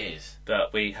 it is.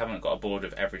 But we haven't got a board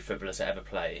of every footballer to ever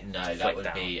play. No, that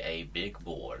would be a big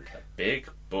board. A big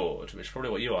board, which is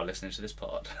probably what you are listening to this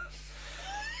pod.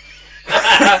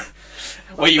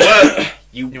 Well, you were.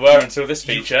 You were until this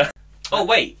feature. Oh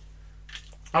wait.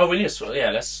 Oh, we need to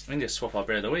we need to swap our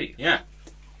beer of the week. Yeah.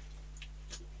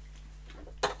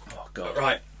 Oh god.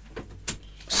 Right.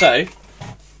 So,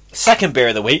 second beer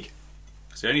of the week.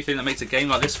 So the only thing that makes a game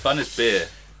like this fun is beer.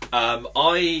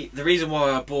 The reason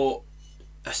why I bought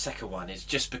a second one is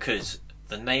just because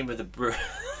the name of the brewery.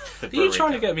 Are you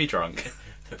trying to get me drunk?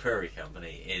 The brewery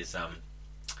company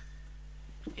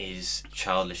is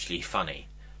childishly funny.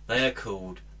 They are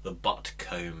called the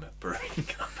Buttcombe Brewing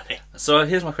Company. So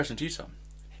here's my question to you, Tom.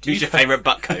 Who's your favourite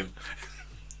butt comb?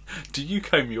 Do you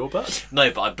comb your butt? No,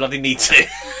 but I bloody need to.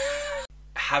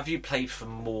 Have you played for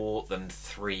more than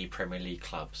 3 Premier League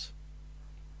clubs?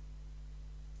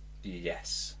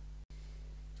 Yes.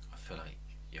 I feel like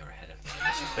you're ahead of me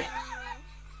at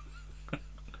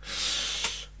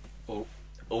this point.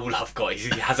 All I've got is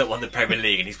he hasn't won the Premier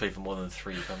League and he's played for more than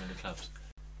 3 Premier League clubs.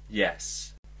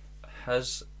 Yes.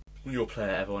 Has your player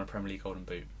ever won a Premier League Golden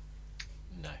Boot?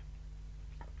 No.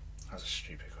 That's a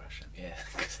stupid question. Yeah,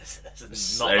 because there's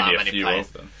There's not only that a many few players.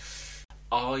 of them.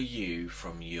 Are you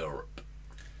from Europe?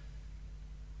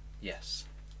 Yes.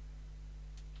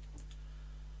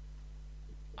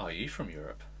 Are you from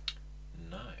Europe?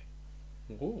 No.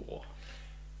 Ooh.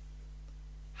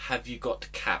 Have you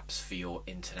got caps for your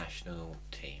international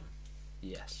team?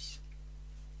 Yes.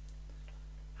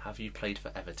 Have you played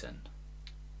for Everton?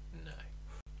 No.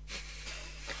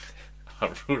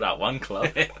 I've ruled out one club.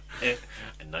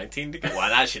 And 19 to go.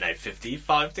 Well, actually, no,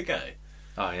 55 to go.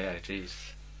 Oh yeah, jeez.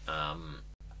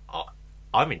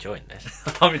 I'm enjoying this.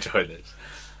 I'm enjoying this.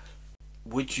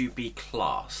 Would you be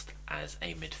classed as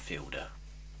a midfielder?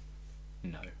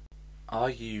 No. Are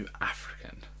you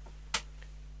African?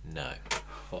 No.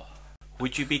 Oh.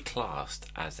 Would you be classed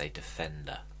as a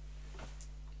defender?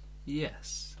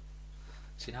 Yes.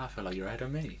 See, now I feel like you're ahead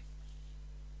of me.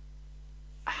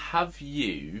 Have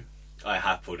you... I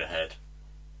have pulled ahead.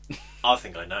 I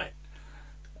think I know.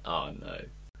 Oh no.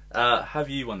 Have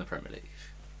you won the Premier League?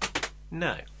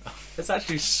 No. There's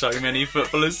actually so many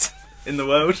footballers in the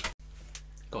world.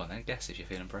 Go on then, guess if you're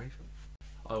feeling brave.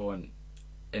 I want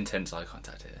intense eye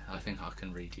contact here. I think I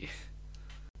can read you.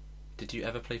 Did you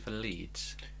ever play for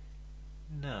Leeds?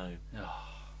 No. Oh.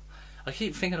 I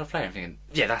keep thinking of playing and thinking,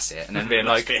 yeah, that's it. And then being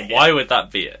like, why would that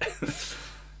be it?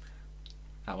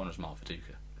 That one was Mark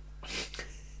Viduka.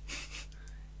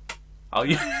 Oh,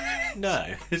 you?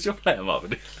 No. Is your player Mark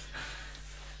Viduka?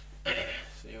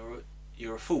 So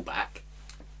you're a fullback.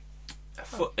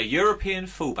 A European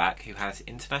fullback who has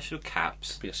international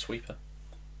caps. Be a sweeper.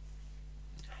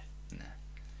 No.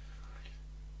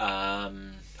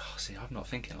 Oh, see, I'm not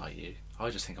thinking like you. I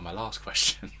just think of my last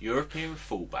question. European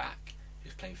fullback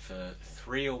who's played for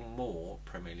 3 or more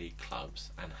Premier League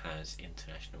clubs and has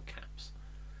international caps.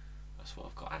 That's what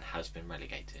I've got, and has been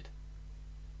relegated.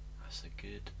 That's a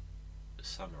good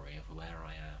summary of where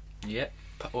I am. Yeah.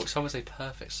 Well, some would say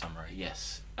perfect summary.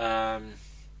 Yes. 3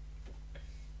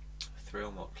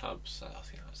 or more clubs. I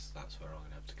think that's where I'm going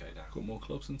to have to go down. Got more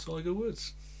clubs than Tiger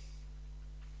Woods.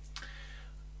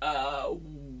 I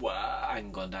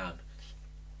haven't gone down.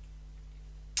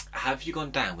 Have you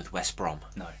gone down with West Brom?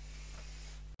 No.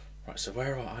 Right, so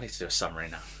where are I need to do a summary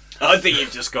now. I think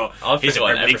you've just got... he's a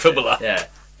forgotten Premier League everything. footballer. Yeah.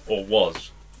 Or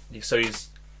was. So he's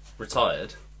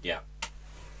retired. Yeah.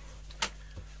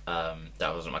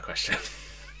 That wasn't my question.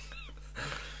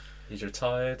 He's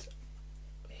retired.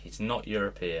 He's not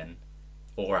European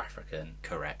or African.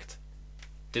 Correct.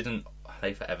 Didn't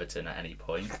play for Everton at any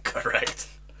point. Correct.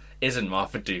 Isn't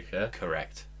Mark Viduka.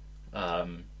 Correct.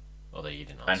 Although you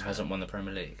didn't ask and me. hasn't won the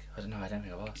Premier League. I don't know, I don't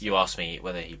think I've asked. You asked me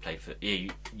whether he played for...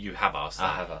 You have asked that.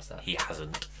 I have asked that. He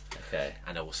hasn't. Okay.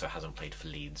 And also hasn't played for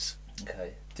Leeds.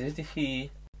 Okay. Did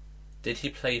he Did he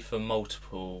play for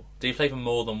multiple... Did he play for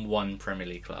more than one Premier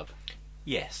League club?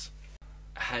 Yes.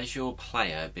 Has your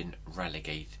player been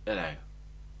relegated? No.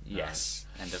 Yes.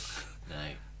 End of... No.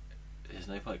 There's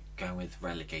no point going with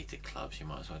relegated clubs. You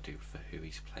might as well do for who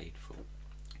he's played for.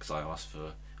 Because I asked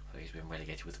for whether he's been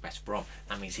relegated with West Brom.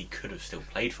 That means he could have still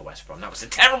played for West Brom. That was a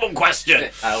terrible question!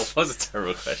 That was a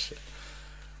terrible question.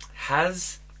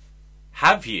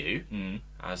 Have you,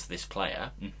 as this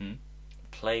player,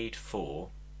 played for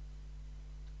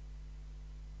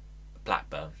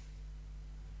Blackburn?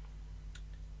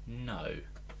 No.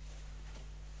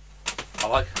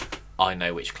 I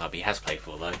know which club he has played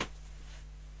for, though.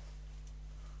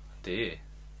 Do you?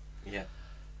 Yeah.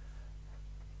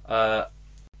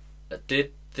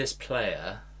 Did this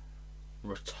player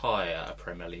retire a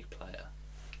Premier League player?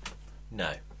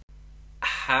 No.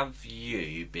 Have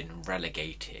you been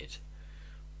relegated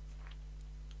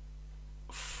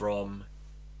from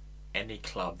any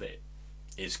club that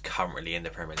is currently in the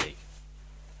Premier League?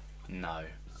 No.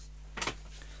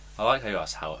 I like how you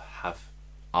asked how have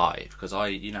I, because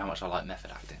you know how much I like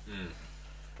method acting.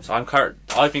 So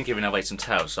I've been giving away some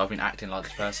tells, so I've been acting like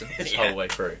this person this whole way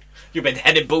through. You've been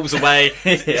heading balls away,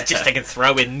 just taking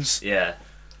throw-ins. Yeah.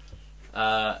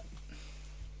 I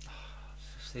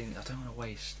don't want to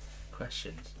waste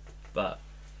questions, but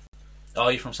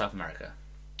are you from South America?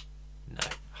 No.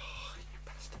 Oh, you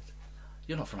bastard.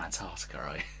 You're not from Antarctica,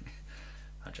 are you?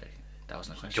 I'm joking. That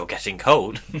wasn't a question. You're getting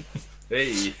cold.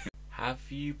 Hey.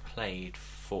 Have you played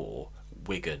for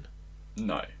Wigan?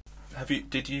 No.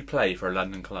 Did you play for a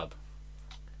London club?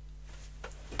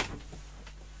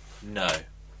 No.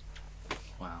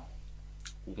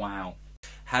 Wow.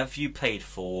 Have you played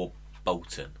for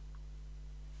Bolton?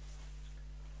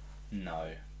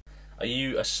 No. Are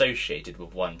you associated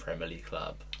with one Premier League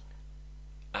club?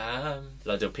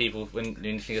 Like, do people, when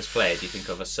you think of played, do you think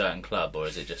of a certain club, or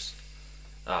is it just...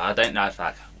 I don't know if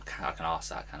I can ask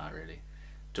that, can I really?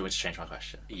 Do you want me to change my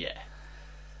question? Yeah.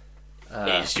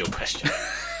 Is your question.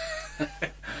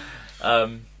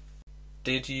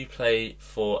 Did you play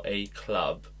for a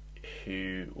club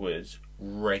who would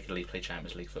regularly play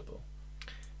Champions League football?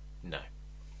 No.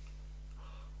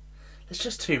 There's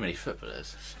just too many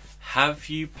footballers. Have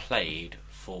you played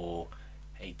for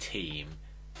a team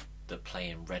that play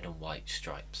in red and white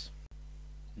stripes?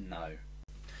 No.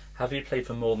 Have you played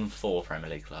for more than 4 Premier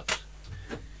League clubs?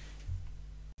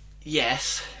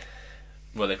 Yes.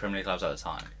 Were they Premier League clubs at the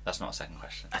time? That's not a second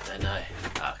question. I don't know.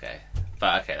 Okay.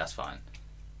 But okay, that's fine.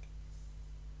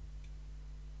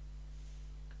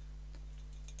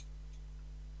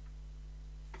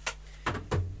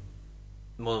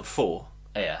 More than 4?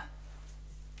 Yeah.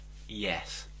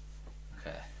 Yes.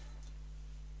 Okay.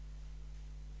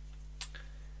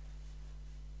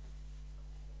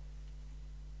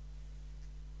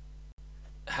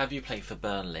 Have you played for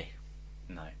Burnley?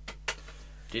 No.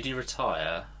 Did you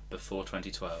retire before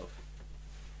 2012?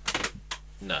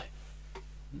 No.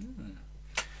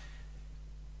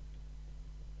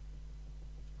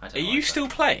 Are you still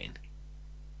playing?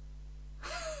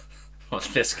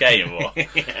 What's this game or?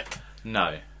 Yeah.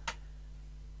 No.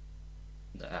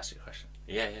 That's your question.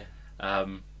 Yeah.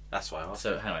 That's why I asked.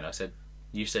 So hang on,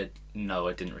 you said no,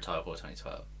 I didn't retire before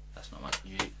 2012. That's not my...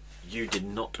 You did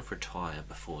not retire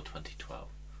before 2012.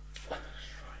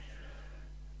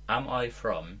 Am I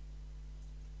from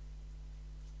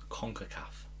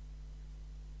CONCACAF?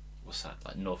 What's that?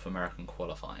 Like North American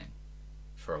qualifying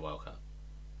for a World Cup.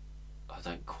 I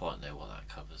don't quite know what that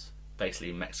covers.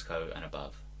 Basically Mexico and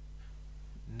above.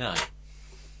 No.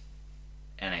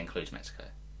 And it includes Mexico.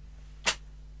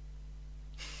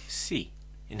 See.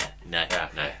 No. Yeah,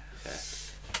 No.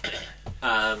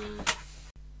 Okay.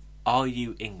 Are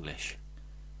you English?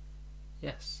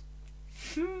 Yes.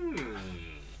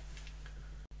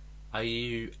 Are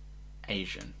you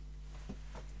Asian?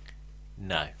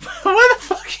 No. Where the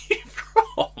fuck are you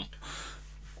from?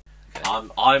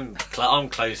 Okay. I'm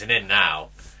closing in now.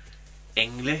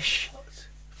 English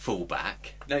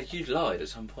fullback. No, you lied at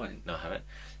some point. No, I haven't.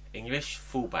 English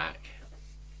fullback.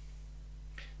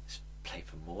 He's played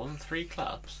for more than 3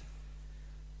 clubs.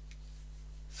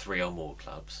 3 or more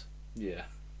clubs. Yeah.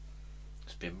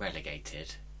 Has been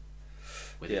relegated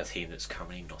with a team that's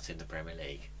currently not in the Premier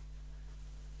League.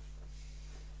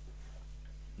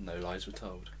 No lies were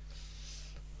told.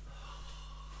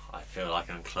 I feel like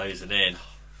I'm closing in.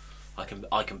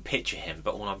 I can picture him,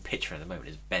 but all I'm picturing at the moment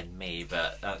is Ben Mee,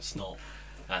 but that's not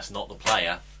the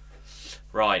player.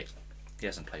 Right. He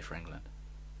hasn't played for England.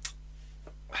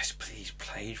 He's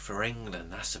played for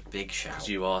England. That's a big shout. Because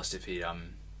you asked if he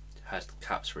had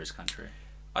caps for his country.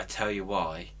 I tell you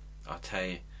why. I'll tell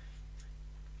you.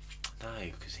 No,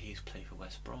 because he's played for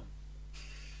West Brom.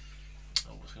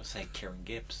 I was going to say Kieran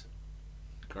Gibbs.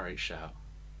 Great shout.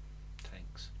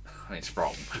 Thanks. I mean, it's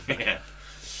wrong. Yeah.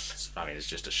 I mean, it's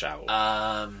just a shout.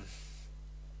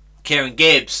 Kieran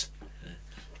Gibbs.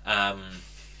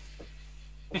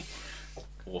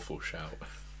 Awful shout.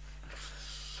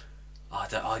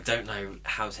 I don't know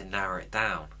how to narrow it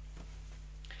down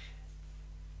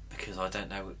because I don't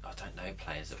know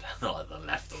players that are like the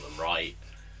left or the right.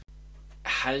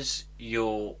 Has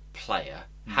your player?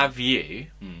 Have you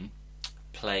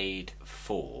played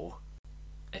for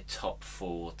a top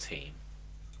 4 team?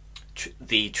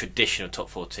 The traditional top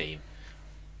 4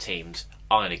 teams.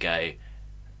 I'm gonna go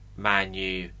Man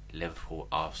U, Liverpool,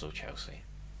 Arsenal, Chelsea.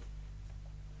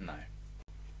 No.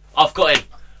 I've got him.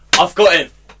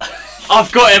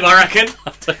 I reckon.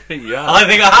 I don't think you have. I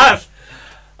think I have.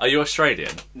 Are you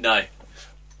Australian? No.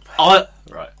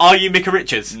 Right. Are you Micah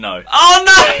Richards? No. Oh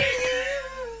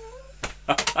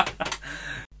no!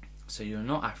 So you're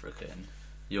not African,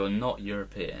 you're not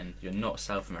European, you're not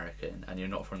South American, and you're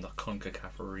not from the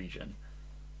CONCACAF region.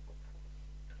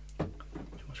 You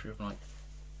must be from like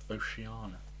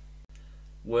Oceania.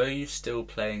 Were you still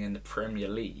playing in the Premier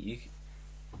League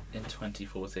in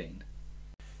 2014?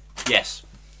 Yes.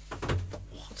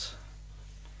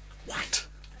 What?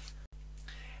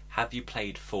 Have you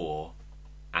played for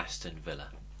Aston Villa?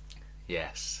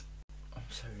 Yes. I'm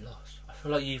so lost. I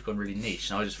feel like you've gone really niche,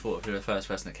 and I just thought if you were the first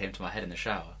person that came to my head in the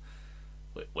shower.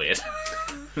 Weird.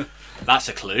 That's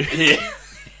a clue. Yeah.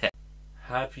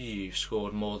 Have you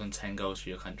scored more than 10 goals for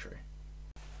your country?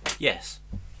 Yes.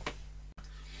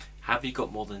 Have you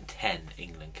got more than 10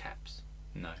 England caps?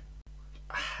 No.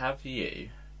 Have you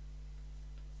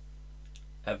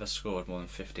ever scored more than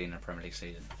 15 in a Premier League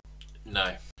season?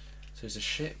 No. So he's a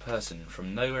shit person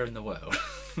from nowhere in the world.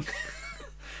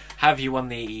 Have you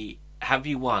won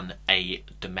a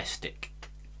domestic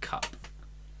cup?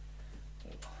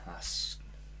 That's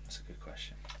a good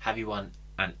question. Have you won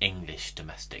an English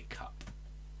domestic cup?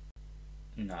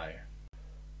 No.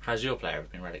 Has your player ever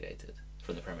been relegated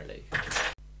from the Premier League?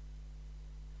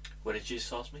 What did you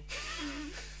just ask me?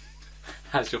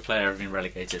 Has your player ever been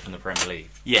relegated from the Premier League?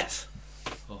 Yes.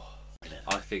 Oh,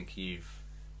 I think you've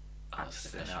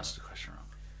answered the question wrong.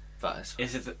 But it's fine.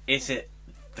 Is it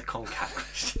the CONCACAF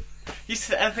question? You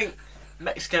said anything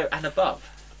Mexico and above.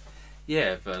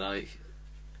 Yeah, but like,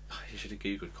 you should have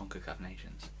googled CONCACAF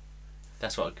nations.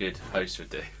 That's what a good host would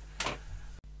do.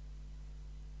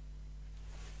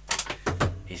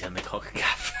 He's in the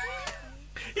CONCACAF.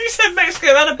 You said Mexico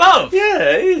and above. Yeah,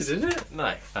 it is, isn't it?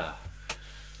 No.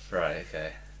 Right,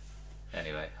 okay.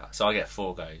 Anyway, so I get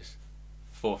 4 goes.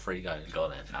 4 free goes. Go on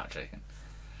then. No, I'm joking.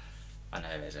 I know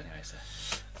it is anyway, so.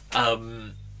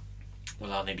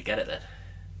 Well, I'll need to get it then.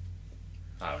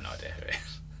 I have no idea who it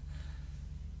is.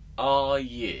 Are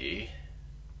you...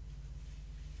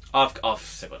 I've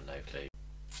still got no clue.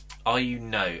 Are you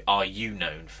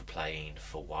known for playing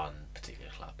for one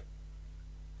particular club?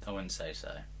 I wouldn't say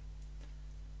so.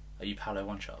 Are you Paolo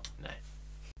One Shot? No.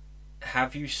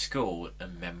 Have you scored a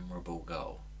memorable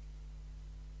goal?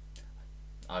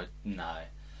 No.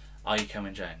 Are you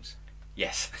Kelvin Jones?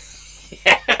 Yes.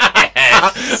 Yes.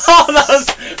 Oh, that was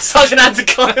such an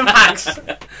anticlimax.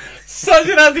 Such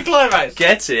an anticlimax.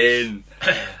 Get in.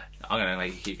 I'm gonna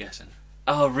make you keep guessing.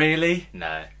 Oh, really?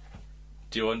 No.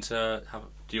 Do you want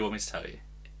me to tell you?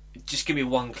 Just give me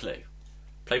one clue.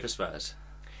 Play for Spurs.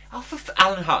 Oh, for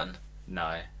Alan Hutton.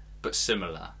 No, but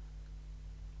similar.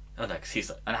 Oh no, because he's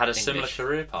like And had a English. similar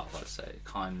career path, I'd say.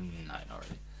 No, not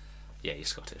really. Yeah, he's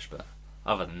Scottish, but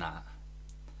other than that.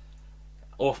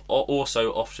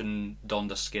 Also often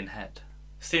donned a skinhead.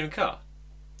 Stephen Carr.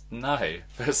 No,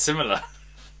 but similar.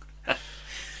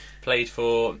 Played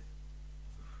for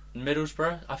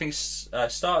Middlesbrough. I think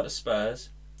started at Spurs.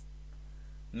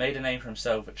 Made a name for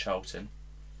himself at Charlton.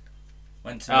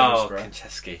 Went to Middlesbrough. Oh,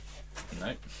 Konchesky.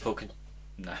 No.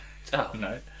 No. Oh.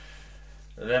 No.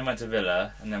 Then went to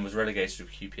Villa and then was relegated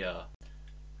with QPR.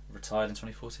 Retired in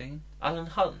 2014. Alan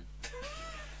Hutton.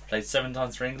 Played 7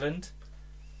 times for England.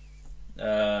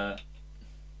 Carl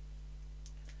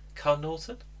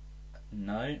Norton.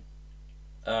 No.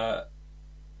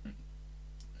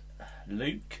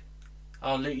 Luke.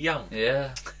 Oh, Luke Young.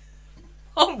 Yeah.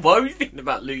 Oh, why were you thinking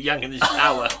about Luke Young in the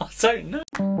shower? I don't know.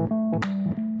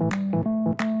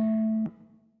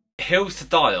 Hills to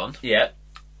Die On. Yeah.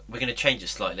 We're going to change it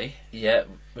slightly. Yeah.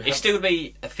 It's still going to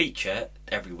be a feature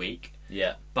every week.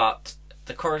 Yeah. But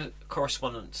the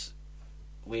correspondence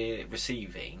we're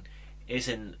receiving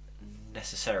isn't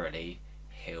necessarily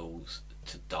Hills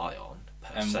to Die On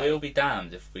per se. We'll be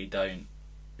damned if we don't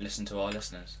listen to our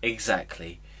listeners.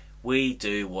 Exactly. We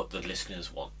do what the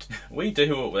listeners want. We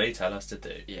do what they tell us to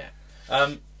do. Yeah.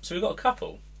 So we've got a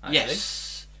couple, actually.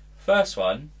 Yes. First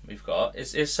one we've got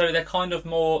is so they're kind of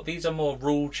more, these are more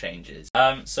rule changes.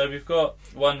 So we've got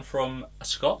one from a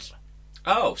Scot.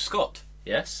 Oh, Scott.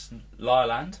 Yes,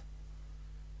 Lyreland.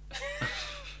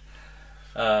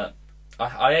 I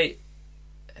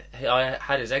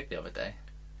had his egg the other day.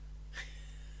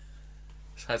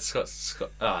 I had Scott.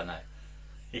 Oh no.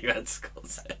 You had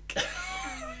Scott's egg.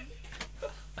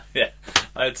 Yeah,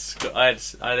 I had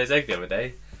his egg the other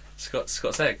day.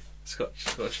 Scott's egg.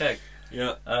 Scotch egg.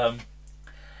 Yeah.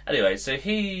 Anyway, so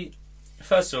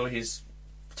first of all, he's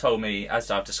told me,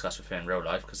 as I've discussed with him in real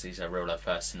life, because he's a real life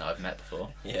person that I've met before.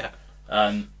 Yeah.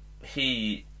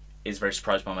 He is very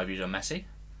surprised by my views on Messi.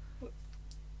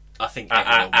 I think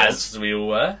as we all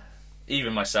were,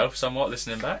 even myself, somewhat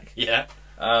listening back. Yeah.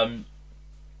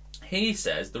 He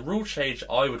says the rule change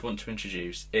I would want to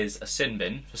introduce is a sin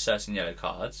bin for certain yellow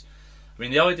cards. I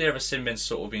mean, the idea of a sin bin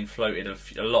sort of been floated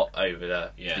a lot over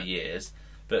the years,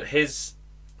 but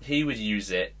he would use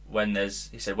it when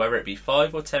he said, whether it be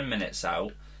 5 or 10 minutes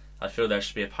out, I feel there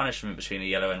should be a punishment between a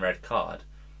yellow and red card.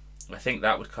 I think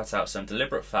that would cut out some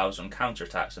deliberate fouls on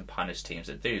counter-attacks and punish teams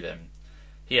that do them.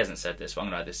 He hasn't said this, but I'm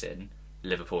going to add this in.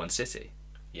 Liverpool and City.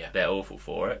 Yeah. They're awful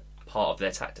for it. Part of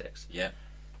their tactics. Yeah.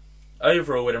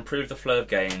 Overall, it would improve the flow of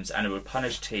games and it would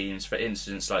punish teams for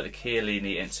incidents like the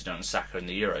Chiellini incident on Saka in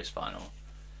the Euros final.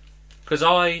 Because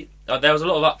there was a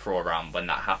lot of uproar around when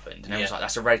that happened, and it was like,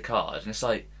 that's a red card, and it's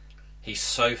like, he's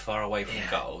so far away from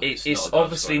goal. It's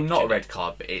obviously not a red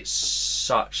card, but it's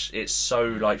so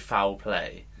like foul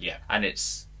play. Yeah. And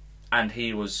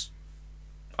he was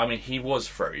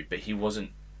through, but he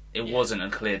wasn't. It wasn't a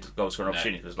clear goal scoring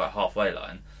opportunity. It was like halfway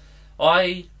line.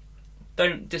 I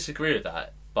don't disagree with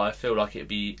that, but I feel like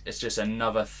it's just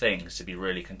another thing to be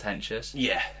really contentious.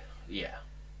 Yeah. Yeah.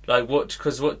 Like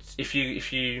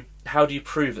how do you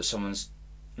prove that someone's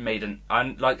made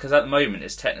because at the moment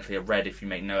it's technically a red if you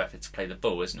make no effort to play the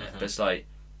ball, isn't it? But it's like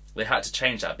they had to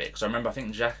change that a bit, because I remember I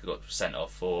think Xhaka got sent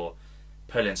off for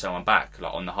pulling someone back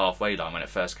like on the halfway line when it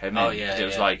first came in. Oh yeah. It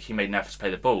was like he made an effort to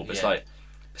play the ball, but it's like,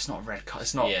 it's not a red card.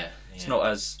 It's not. Yeah. It's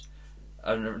not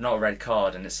not a red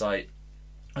card, and it's like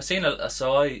I've seen I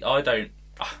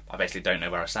basically don't know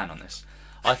where I stand on this.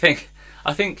 I think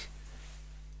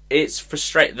it's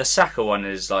frustrating. The Saka one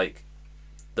is like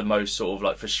the most sort of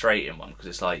like frustrating one, because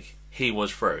it's like he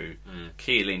was through.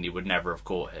 Chiellini would never have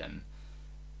caught him,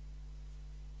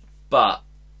 but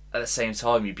at the same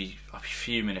time I'd be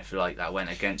fuming if like that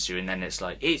went against you, and then it's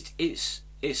like it's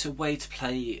a way to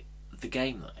play the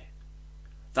game though.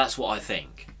 That's what I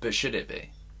think. But should it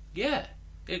be? Yeah.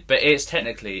 But it's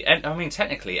technically,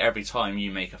 every time you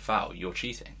make a foul, you're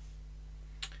cheating.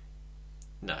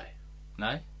 No.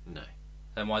 No? No.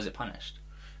 Then why is it punished?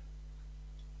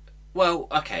 Well,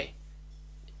 okay.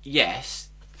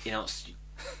 Yes, in answer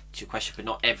to your question, but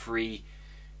not every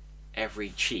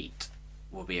cheat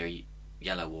will be a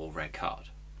yellow or red card.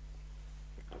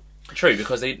 True,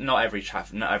 because not every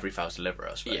foul's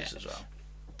deliberate, I suppose, as well.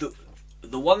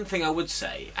 The one thing I would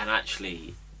say, and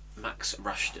actually, Max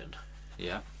Rushton.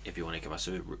 Yeah. If you want to give us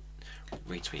a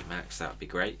retweet, Max, that would be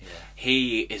great. Yeah.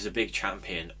 He is a big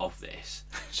champion of this.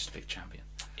 Just a big champion.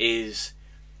 Is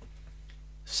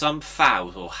some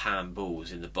fouls or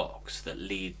handballs in the box that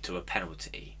lead to a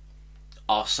penalty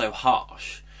are so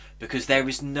harsh because there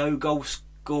is no goal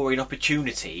scoring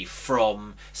opportunity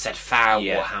from said foul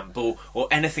or handball or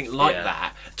anything like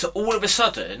that to all of a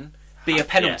sudden be a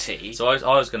penalty. Yeah. So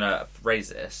I was going to raise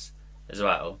this as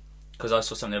well, because I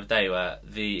saw something the other day where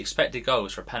the expected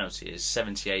goals for a penalty is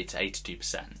 78 to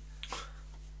 82%.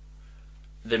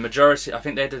 The majority, I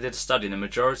think they did a study, and the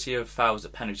majority of fouls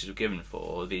that penalties were given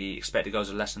for, the expected goals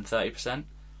are less than 30%.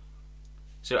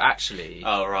 So actually,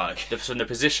 from the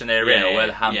position they're in, or where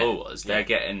the handball was, they're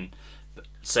getting.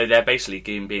 So they're basically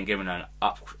being given an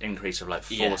increase of like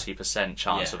 40%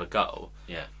 chance of a goal.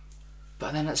 Yeah.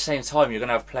 But then at the same time, you're going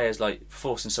to have players like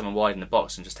forcing someone wide in the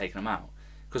box and just taking them out.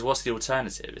 Because what's the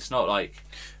alternative? It's not like.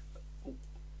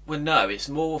 Well, no, it's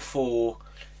more for,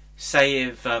 say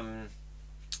if,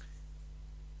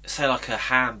 say like a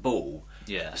handball.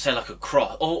 Yeah. Say like a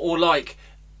cross, or like,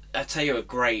 I'll tell you a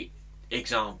great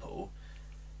example.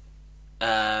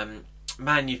 Man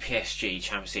U PSG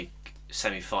Champions League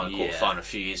semi-final, quarter-final a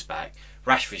few years back.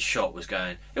 Rashford's shot was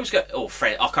going.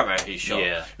 Fred. I can't remember whose shot.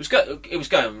 Yeah. It was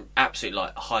going absolutely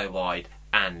like high, wide,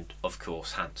 and of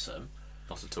course handsome.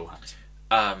 Not at all handsome.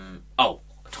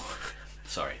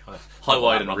 Sorry. High,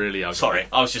 wide, and really ugly. Sorry,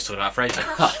 I was just talking about Fraser.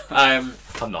 I'm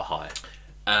not high.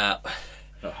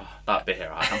 That bit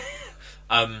here I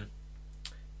am.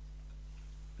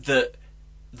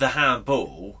 The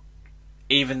handball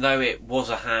even though it was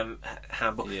a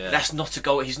handball, that's not a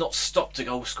goal. He's not stopped a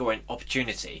goal scoring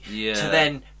opportunity to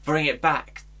then bring it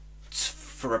back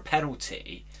for a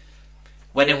penalty.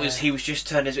 When he was just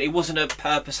turning, it wasn't a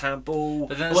purpose handball.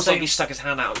 But then it wasn't like he stuck his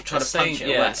hand out and tried to punch it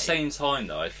away. At the same time,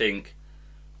 though, I think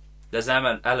there's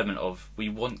an element of we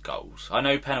want goals. I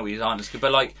know penalties aren't as good,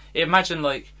 but like imagine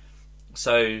like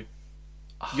so.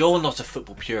 You're not a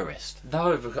football purist.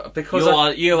 No,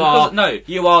 because you are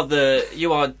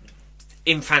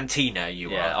Infantino.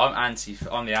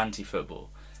 I'm the anti-football.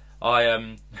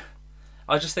 I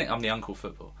just think I'm the uncle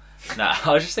football. No,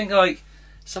 I just think like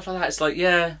stuff like that. It's like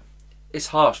it's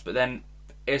harsh, but then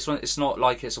it's not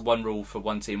like it's one rule for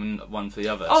one team and one for the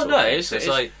other. Oh no, it's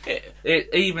like it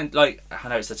even like I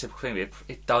know it's the typical thing, but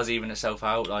it does even itself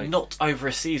out. Like not over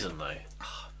a season though,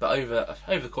 but over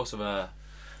the course of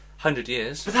 100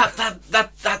 years. But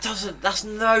that doesn't. That's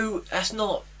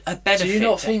not a benefit. Do you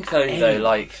not think though,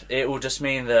 like it will just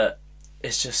mean that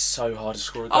it's just so hard to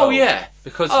score a goal? Oh yeah,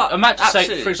 because imagine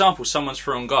say for example someone's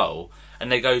through on goal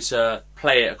and they go to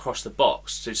play it across the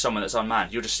box to someone that's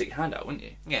unmanned, you'll just stick your hand out, wouldn't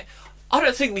you? Yeah. I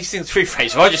don't think these things through,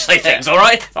 Fraser. I just say things,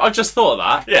 alright? I've just thought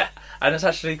of that. Yeah. And it's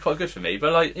actually quite good for me.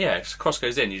 But like, if cross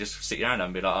goes in, you just stick your hand out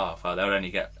and be like, oh, well, they'll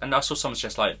only get... And I saw someone's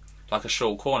just like a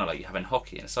short corner like you have in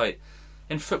hockey. And it's like,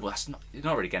 in football, you're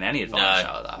not really getting any advantage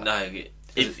out of that. No.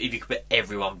 If you could put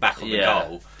everyone back on the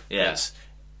goal,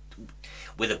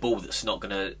 with a ball that's not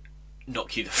going to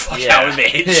knock you the fuck out of it,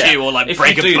 hit you, or like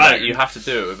break a bone. That, you have to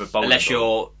do it with a bowling Unless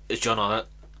ball. You're John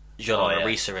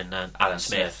Reeser and Alan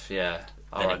Smith. Yeah.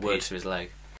 Then it would to his leg.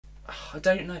 I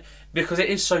don't know, because it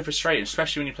is so frustrating,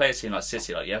 especially when you play a team like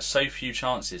City. Like you have so few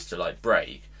chances to like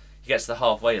break. You get to the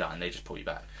halfway line, they just pull you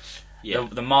back. Yeah.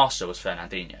 The master was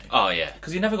Fernandinho. Oh yeah,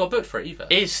 because he never got booked for it either.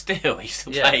 He still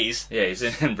plays. Yeah, he's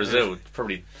in Brazil.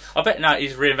 Probably. I bet now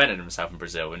he's reinvented himself in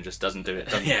Brazil and just doesn't do it.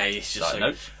 Yeah, he's just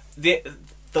nope.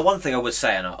 The one thing I would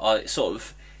say, and I sort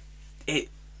of it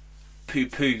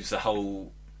poo-poos the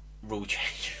whole rule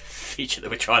change feature that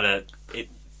we're trying to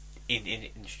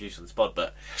introduce on the spot,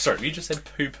 but sorry, you just said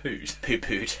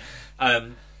poo-pooed,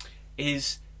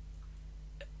 is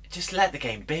just let the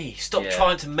game be. Stop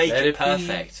trying to make it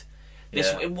perfect.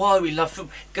 This why we love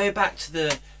football. Go back to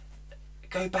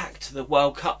the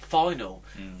World Cup final.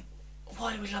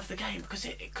 Why do we love the game? Because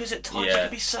at times it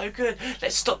can be so good.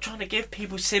 Let's stop trying to give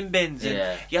people sin bins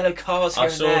and yellow cards here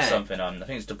and there. I saw something. I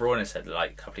think it's De Bruyne said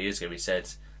like a couple of years ago. He said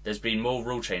there's been more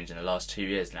rule change in the last 2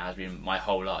 years than there has been my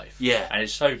whole life. Yeah, and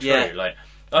it's so true. Yeah. Like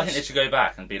I think they should go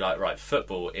back and be like, right,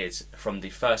 football is from the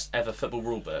first ever football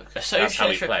rule book. That's how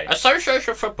we play.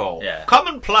 Association football. Yeah. Come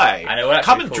and play. And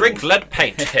come and drink lead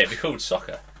paint. It'd be called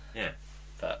soccer. Yeah.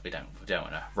 But we don't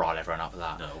want to rile everyone up with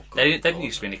that. No. They didn't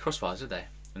used to be any crossbars, did they?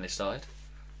 When they started.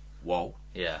 Whoa.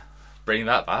 Yeah. Bring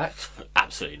that back.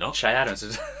 Absolutely not. Shay Adams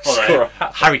is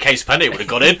Harry Kane's penalty would have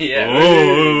got in.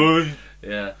 Yeah.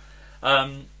 Yeah. Do you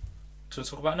want to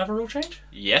talk about another rule change?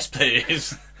 Yes,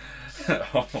 please.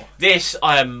 This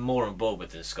I am more on board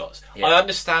with than Scott's. Yeah. I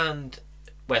understand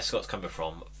where Scott's coming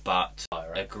from, but I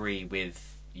agree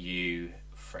with you,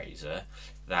 Fraser,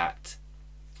 that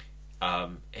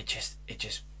it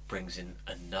just brings in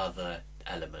another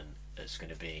element that's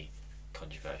going to be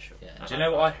controversial. Yeah. Do you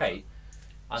know what I hate?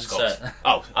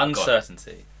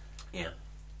 Uncertainty. Yeah.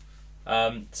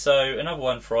 So another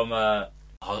one from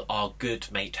our good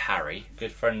mate Harry,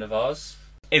 good friend of ours.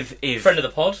 If friend of the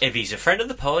pod. If he's a friend of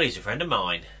the pod, he's a friend of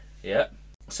mine. Yeah.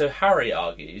 So Harry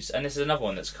argues, and this is another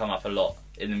one that's come up a lot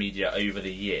in the media over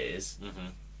the years.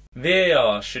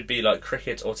 VAR should be like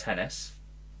cricket or tennis,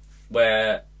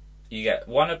 where you get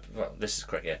this is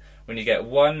cricket. When you get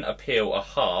one appeal a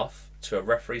half to a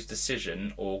referee's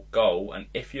decision or goal, and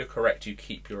if you're correct, you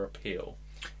keep your appeal.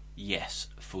 Yes.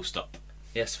 Full stop.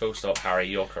 Yes. Full stop. Harry,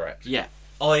 you're correct. Yeah.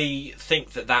 I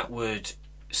think that would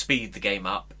speed the game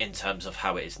up in terms of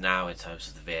how it is now, in terms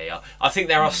of the VAR. I think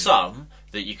there are some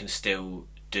that you can still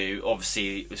do.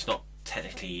 Obviously, it's not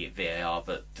technically VAR,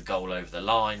 but the goal over the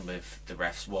line with the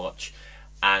ref's watch,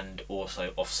 and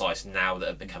also offsides now that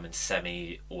are becoming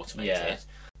semi-automated. Yeah.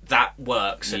 That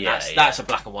works, and that's a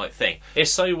black and white thing.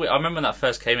 It's so weird. I remember when that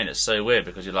first came in, it's so weird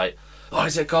because you're like, oh,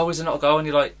 is it a goal, is it not a goal? And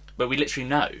you're like, but we literally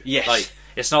know. Yes. Like,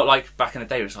 it's not like back in the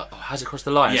day where it's like, oh, has it crossed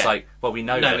the line? Yeah. It's like, well, we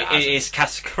know. No, it is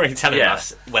categorically telling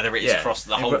us whether it's crossed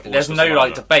the whole ball. There's no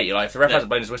like debate. You're like, if the ref hasn't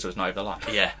blown his whistle, it's not over the line.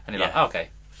 Yeah. And you're like, oh, okay,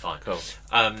 fine, cool.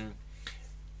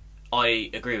 I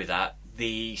agree with that.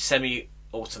 The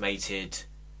semi-automated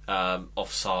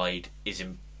offside is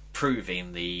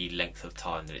improving the length of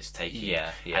time that it's taking.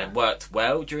 Yeah. And it worked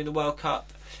well during the World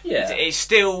Cup. Yeah. It's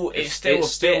still a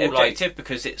bit objective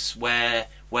because it's where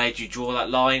do you draw that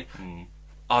line?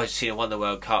 I've seen won the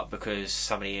World Cup because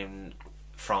somebody in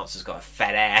France has got a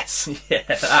fat ass. Yeah,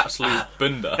 absolute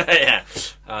bunda. Yeah.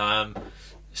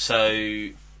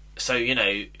 So you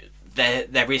know,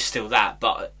 there is still that,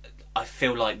 but I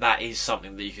feel like that is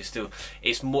something that you can still.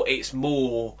 It's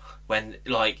more when,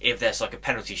 like, if there's like a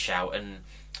penalty shout and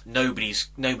nobody's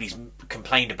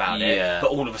complained about it, but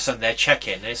all of a sudden they're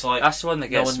checking. And it's like, that's the one that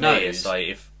gets no me. It's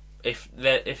like if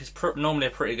it's normally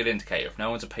a pretty good indicator if no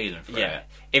one's appealing for it.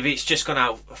 If it's just gone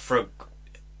out for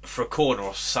a corner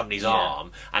off somebody's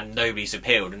arm and nobody's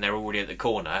appealed and they're already at the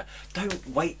corner, don't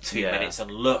wait 2 minutes and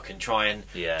look and try and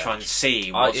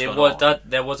see what's going on.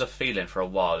 There was a feeling for a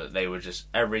while that they were just,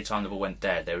 every time the ball went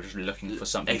dead, they were just looking for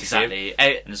something to give.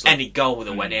 Like, any goal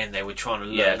that went in, they were trying to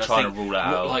look. Yeah, trying to rule it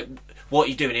out. Like, what are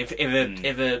you doing? If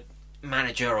a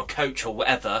manager or coach or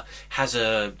whatever has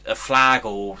a flag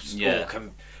or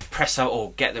can press out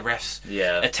or get the refs'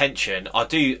 attention, I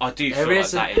do feel like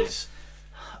that is.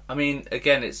 I mean,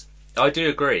 again, I do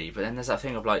agree, but then there's that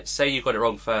thing of, like, say you got it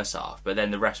wrong first half, but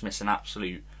then the refs miss an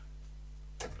absolute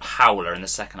howler in the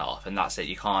second half, and that's it.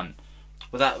 You can't.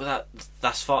 Well,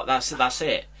 that's fine. That's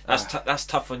it. That's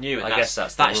tough on you. And I guess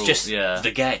that's just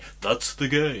the game. That's the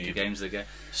game. The game's the game.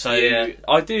 So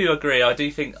I do agree. I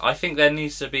think there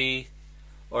needs to be,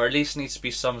 or at least needs to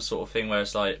be some sort of thing where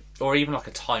it's like, or even like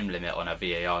a time limit on a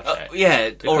VAR check.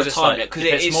 Or a time limit, because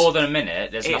if it's more than a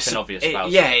minute, there's nothing obvious about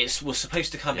it. Yeah, it was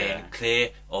supposed to come in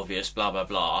clear, obvious, blah blah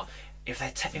blah. If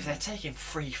they're taking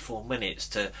 3-4 minutes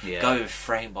to go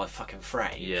frame by fucking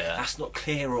frame, that's not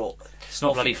clear or. It's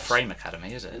not bloody Frame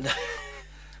Academy, is it?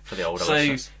 For the older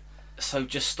listeners. So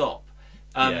just stop.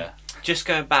 Just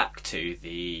going back to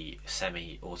the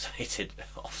semi-automated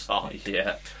offside.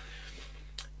 Yeah.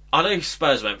 I know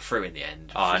Spurs went through in the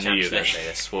end. I knew you were going to say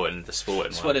the sporting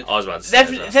one. I was about to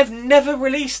say they've never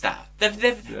released that.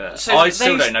 I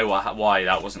still don't know why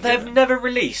that wasn't. They've never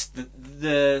released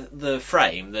the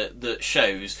frame that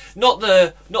shows not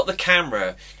the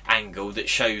camera angle that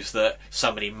shows that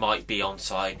somebody might be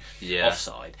offside.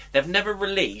 They've never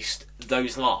released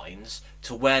those lines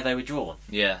to where they were drawn.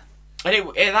 Yeah.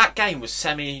 And that game was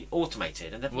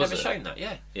semi-automated, and they've never shown that.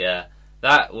 Yeah. Yeah.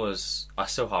 That was. I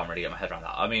still can't really get my head around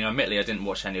that. I mean, admittedly, I didn't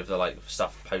watch any of the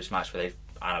stuff post match where they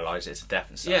analysed it to death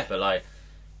and stuff. Yeah. But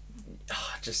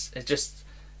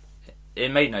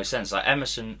it made no sense. Like,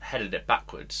 Emerson headed it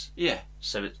backwards. Yeah.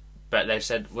 So, but they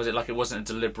said, was it like it wasn't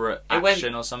a deliberate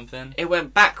action or something? It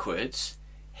went backwards,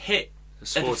 hit a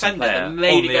defender, and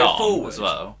made it go forward as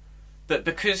well. But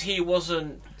because he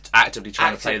wasn't actively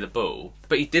trying to play the ball,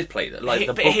 but he did play that.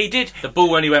 He did. The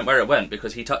ball only went where it went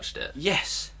because he touched it.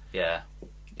 Yes. Yeah,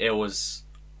 it was.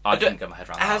 I couldn't get my head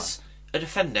around that. As a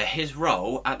defender, his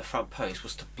role at the front post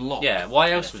was to block. Yeah,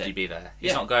 why else would he be there?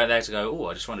 He's not going there to go, oh,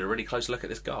 I just wanted a really close look at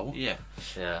this goal. Yeah.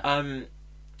 Yeah.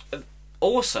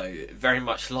 Also, very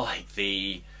much like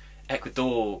the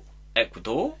Ecuadorian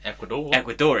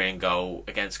goal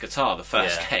against Qatar, the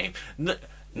first game.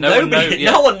 No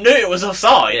one knew it was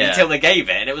offside until they gave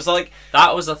it, and it was like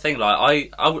that was the thing.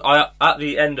 Like I at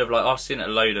the end of I've seen it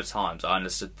a load of times. I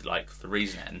understood the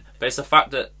reasoning, but it's the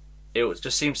fact that it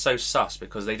just seems so sus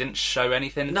because they didn't show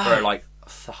anything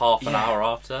for half an hour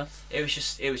after. It was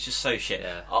just so shit.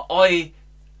 Yeah. I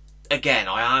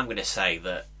am going to say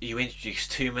that you introduce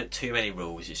too many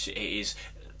rules. It is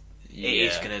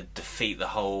going to defeat the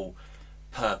whole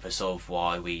purpose of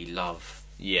why we love.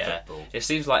 Yeah, football. It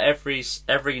seems like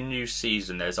every new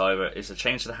season there's either it's a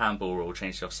change to the handball rule,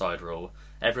 change to the offside rule.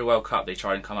 Every World Cup they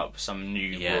try and come up with some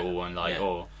new rule and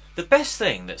or the best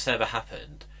thing that's ever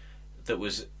happened that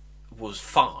was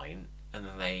fine, and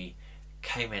then they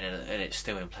came in and it's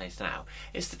still in place now.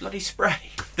 It's the bloody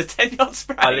spray, the 10-yard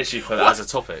spray. I literally put that as a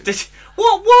topic.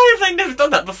 Why have they never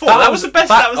done that before? That was the best.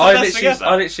 That was the best thing ever.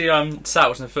 I literally sat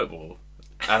watching the football,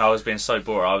 and I was being so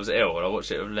bored. I was ill, and I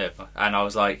watched it with Liv, and I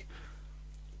was like,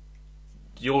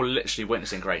 you're literally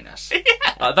witnessing greatness.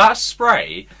 That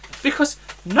spray, because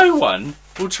no one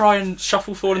will try and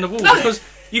shuffle forward in the wall because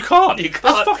you can't. There's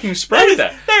fucking spray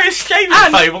there. There is shaving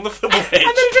foam on the football pitch. And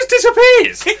then it just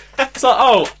disappears. It's like,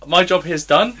 oh, my job here's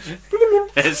done.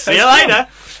 See you later.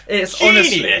 It's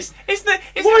genius.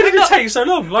 Why did it take so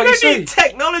long? You don't need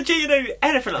technology,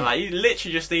 anything like that. You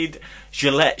literally just need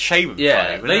Gillette shaving foam.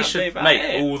 Yeah, they should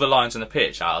make all the lines on the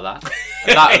pitch out of that.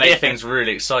 And that would make things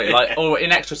really exciting. Or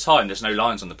in extra time, there's no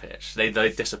lines on the pitch. They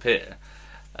disappear.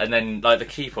 And then the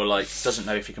keeper doesn't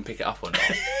know if he can pick it up or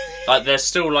not. There's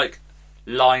still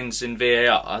lines in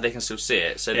VAR. They can still see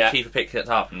it. So the keeper picks it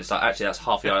up and it's actually that's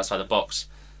half a yard outside the box.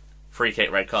 Free kick,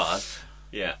 red card.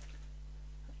 Yeah.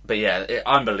 But yeah,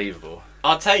 unbelievable.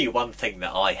 I'll tell you one thing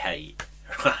that I hate,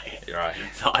 right? Right.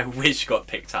 That I wish got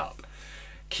picked up.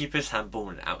 keeper's handball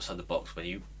and outside the box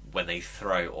when they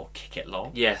throw or kick it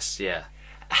long. Yes, yeah.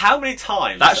 How many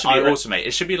times? That should be automated.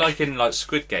 It should be like in like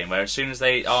Squid Game, where as soon as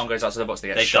they arm goes outside the box,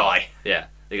 they shot. Die. Yeah,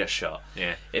 they get shot.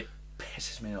 Yeah. It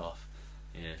pisses me off.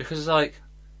 Yeah. Because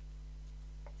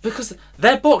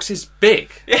their box is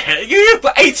big. Yeah, you've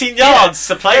got 18 yards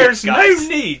to play. There's no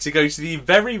need to go to the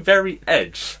very, very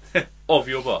edge of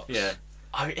your box. Yeah.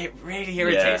 It really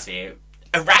irritates me. It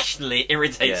irrationally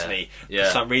irritates me for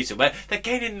some reason. Where they're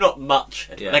gaining not much.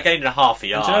 Yeah. They're gaining a half a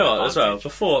yard. And do you know what, as well?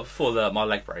 Before my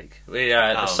leg break, we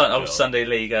had Sunday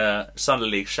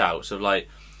League shouts of like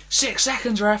 6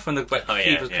 seconds ref when the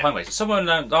keeper's behind me. Someone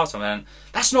asked me,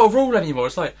 that's not a rule anymore.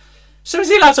 It's like, so is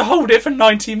he allowed to hold it for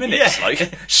 90 minutes? Yeah.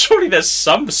 Like, surely there's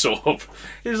some sort of...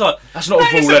 He was like, that's not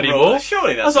a rule anymore.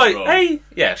 Surely that's I was like, hey,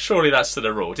 yeah, surely that's still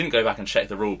a rule. Didn't go back and check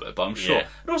the rule book, but I'm sure. Yeah.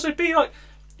 It'd also be like,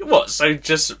 what? So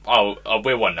just, we're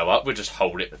 1-0 up, we'll just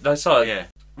hold it. That's like... Yeah.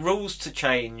 Rules to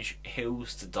change,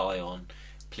 hills to die on.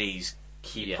 Please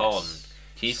keep on.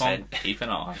 Keep an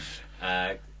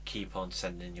eye. Keep on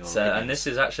sending your... And this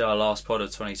is actually our last pod of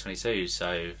 2022,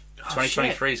 so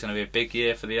 2023 is going to be a big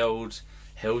year for the old...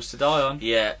 hills to die on.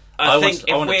 Yeah, I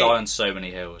want to die on so many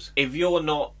hills. If you're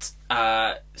not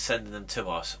sending them to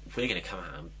us, we're going to come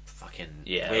out and fucking...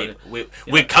 Yeah.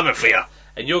 We're coming for you.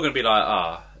 And you're going to be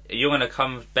like, you're going to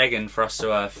come begging for us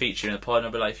to feature in the pod, and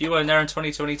I'll be like, if you weren't there in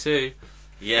 2022,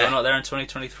 you're not there in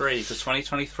 2023, because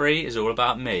 2023 is all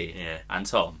about me and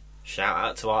Tom. Shout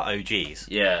out to our OGs.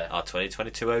 Yeah. Our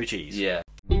 2022 OGs. Yeah.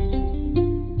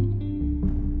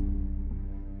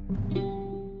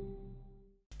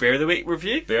 Beer of the Week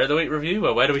review? Beer of the Week review?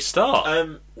 Well, where do we start?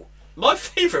 My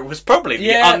favourite was probably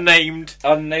the unnamed,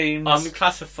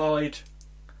 unclassified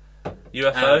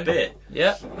UFO beer.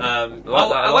 Yeah.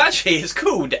 Actually, it's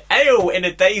called Ale in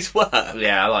a Day's Work.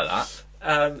 Yeah, I like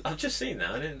that. I've just seen that.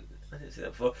 I didn't see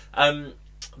that before.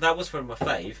 That was one of my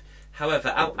fave. However,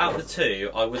 out of the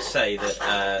two, I would say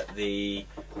that the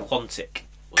Quantic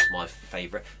was my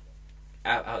favourite.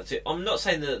 Out of the two, I'm not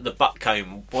saying that the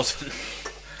Buttcombe wasn't.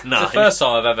 No. It's the first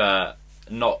time I've ever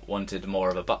not wanted more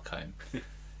of a Buttcombe.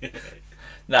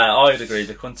 No, I would agree.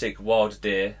 The Quantic Wild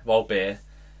Beer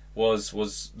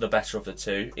was the better of the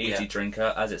two. Easy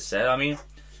drinker, as it said. I mean,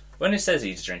 when it says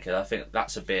easy drinker, I think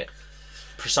that's a bit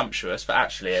presumptuous, but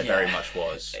actually it very much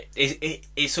was.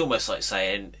 It's almost like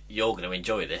saying, you're going to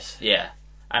enjoy this. Yeah,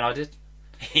 and I did.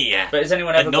 Yeah. But has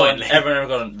anyone ever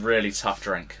gone really tough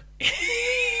drink?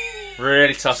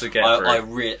 Really tough to get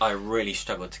through. I really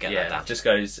struggled to get that down. It just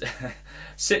goes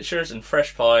citrus and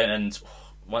fresh pine, and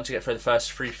once you get through the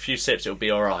first few sips, it'll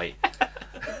be alright.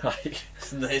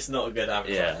 It's not a good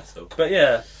appetite at all. But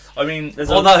yeah, I mean...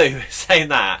 saying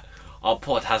that, our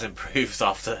pod has improved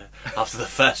after the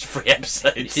first 3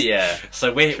 episodes. Yeah.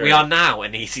 So we are now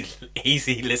an easy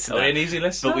listener. Are we an easy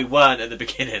listener? But we weren't at the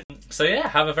beginning. So yeah,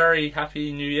 have a very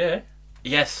happy new year.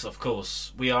 Yes, of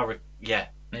course. We are... Yeah.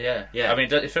 I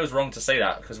mean, it feels wrong to say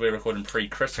that because we're recording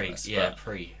pre-Christmas.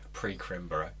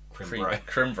 Pre-Crimbro.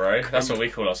 Crimbro. That's what we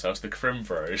call ourselves, the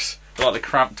Crimbros. We're like the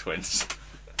Cramp Twins.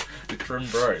 The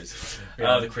Crimbros. We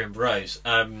are the Crimbros.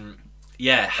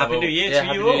 Happy New Year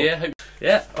to you all.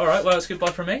 Yeah, alright, well, it's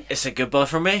goodbye from me. It's a goodbye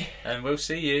from me. And we'll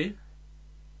see you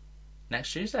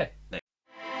next Tuesday.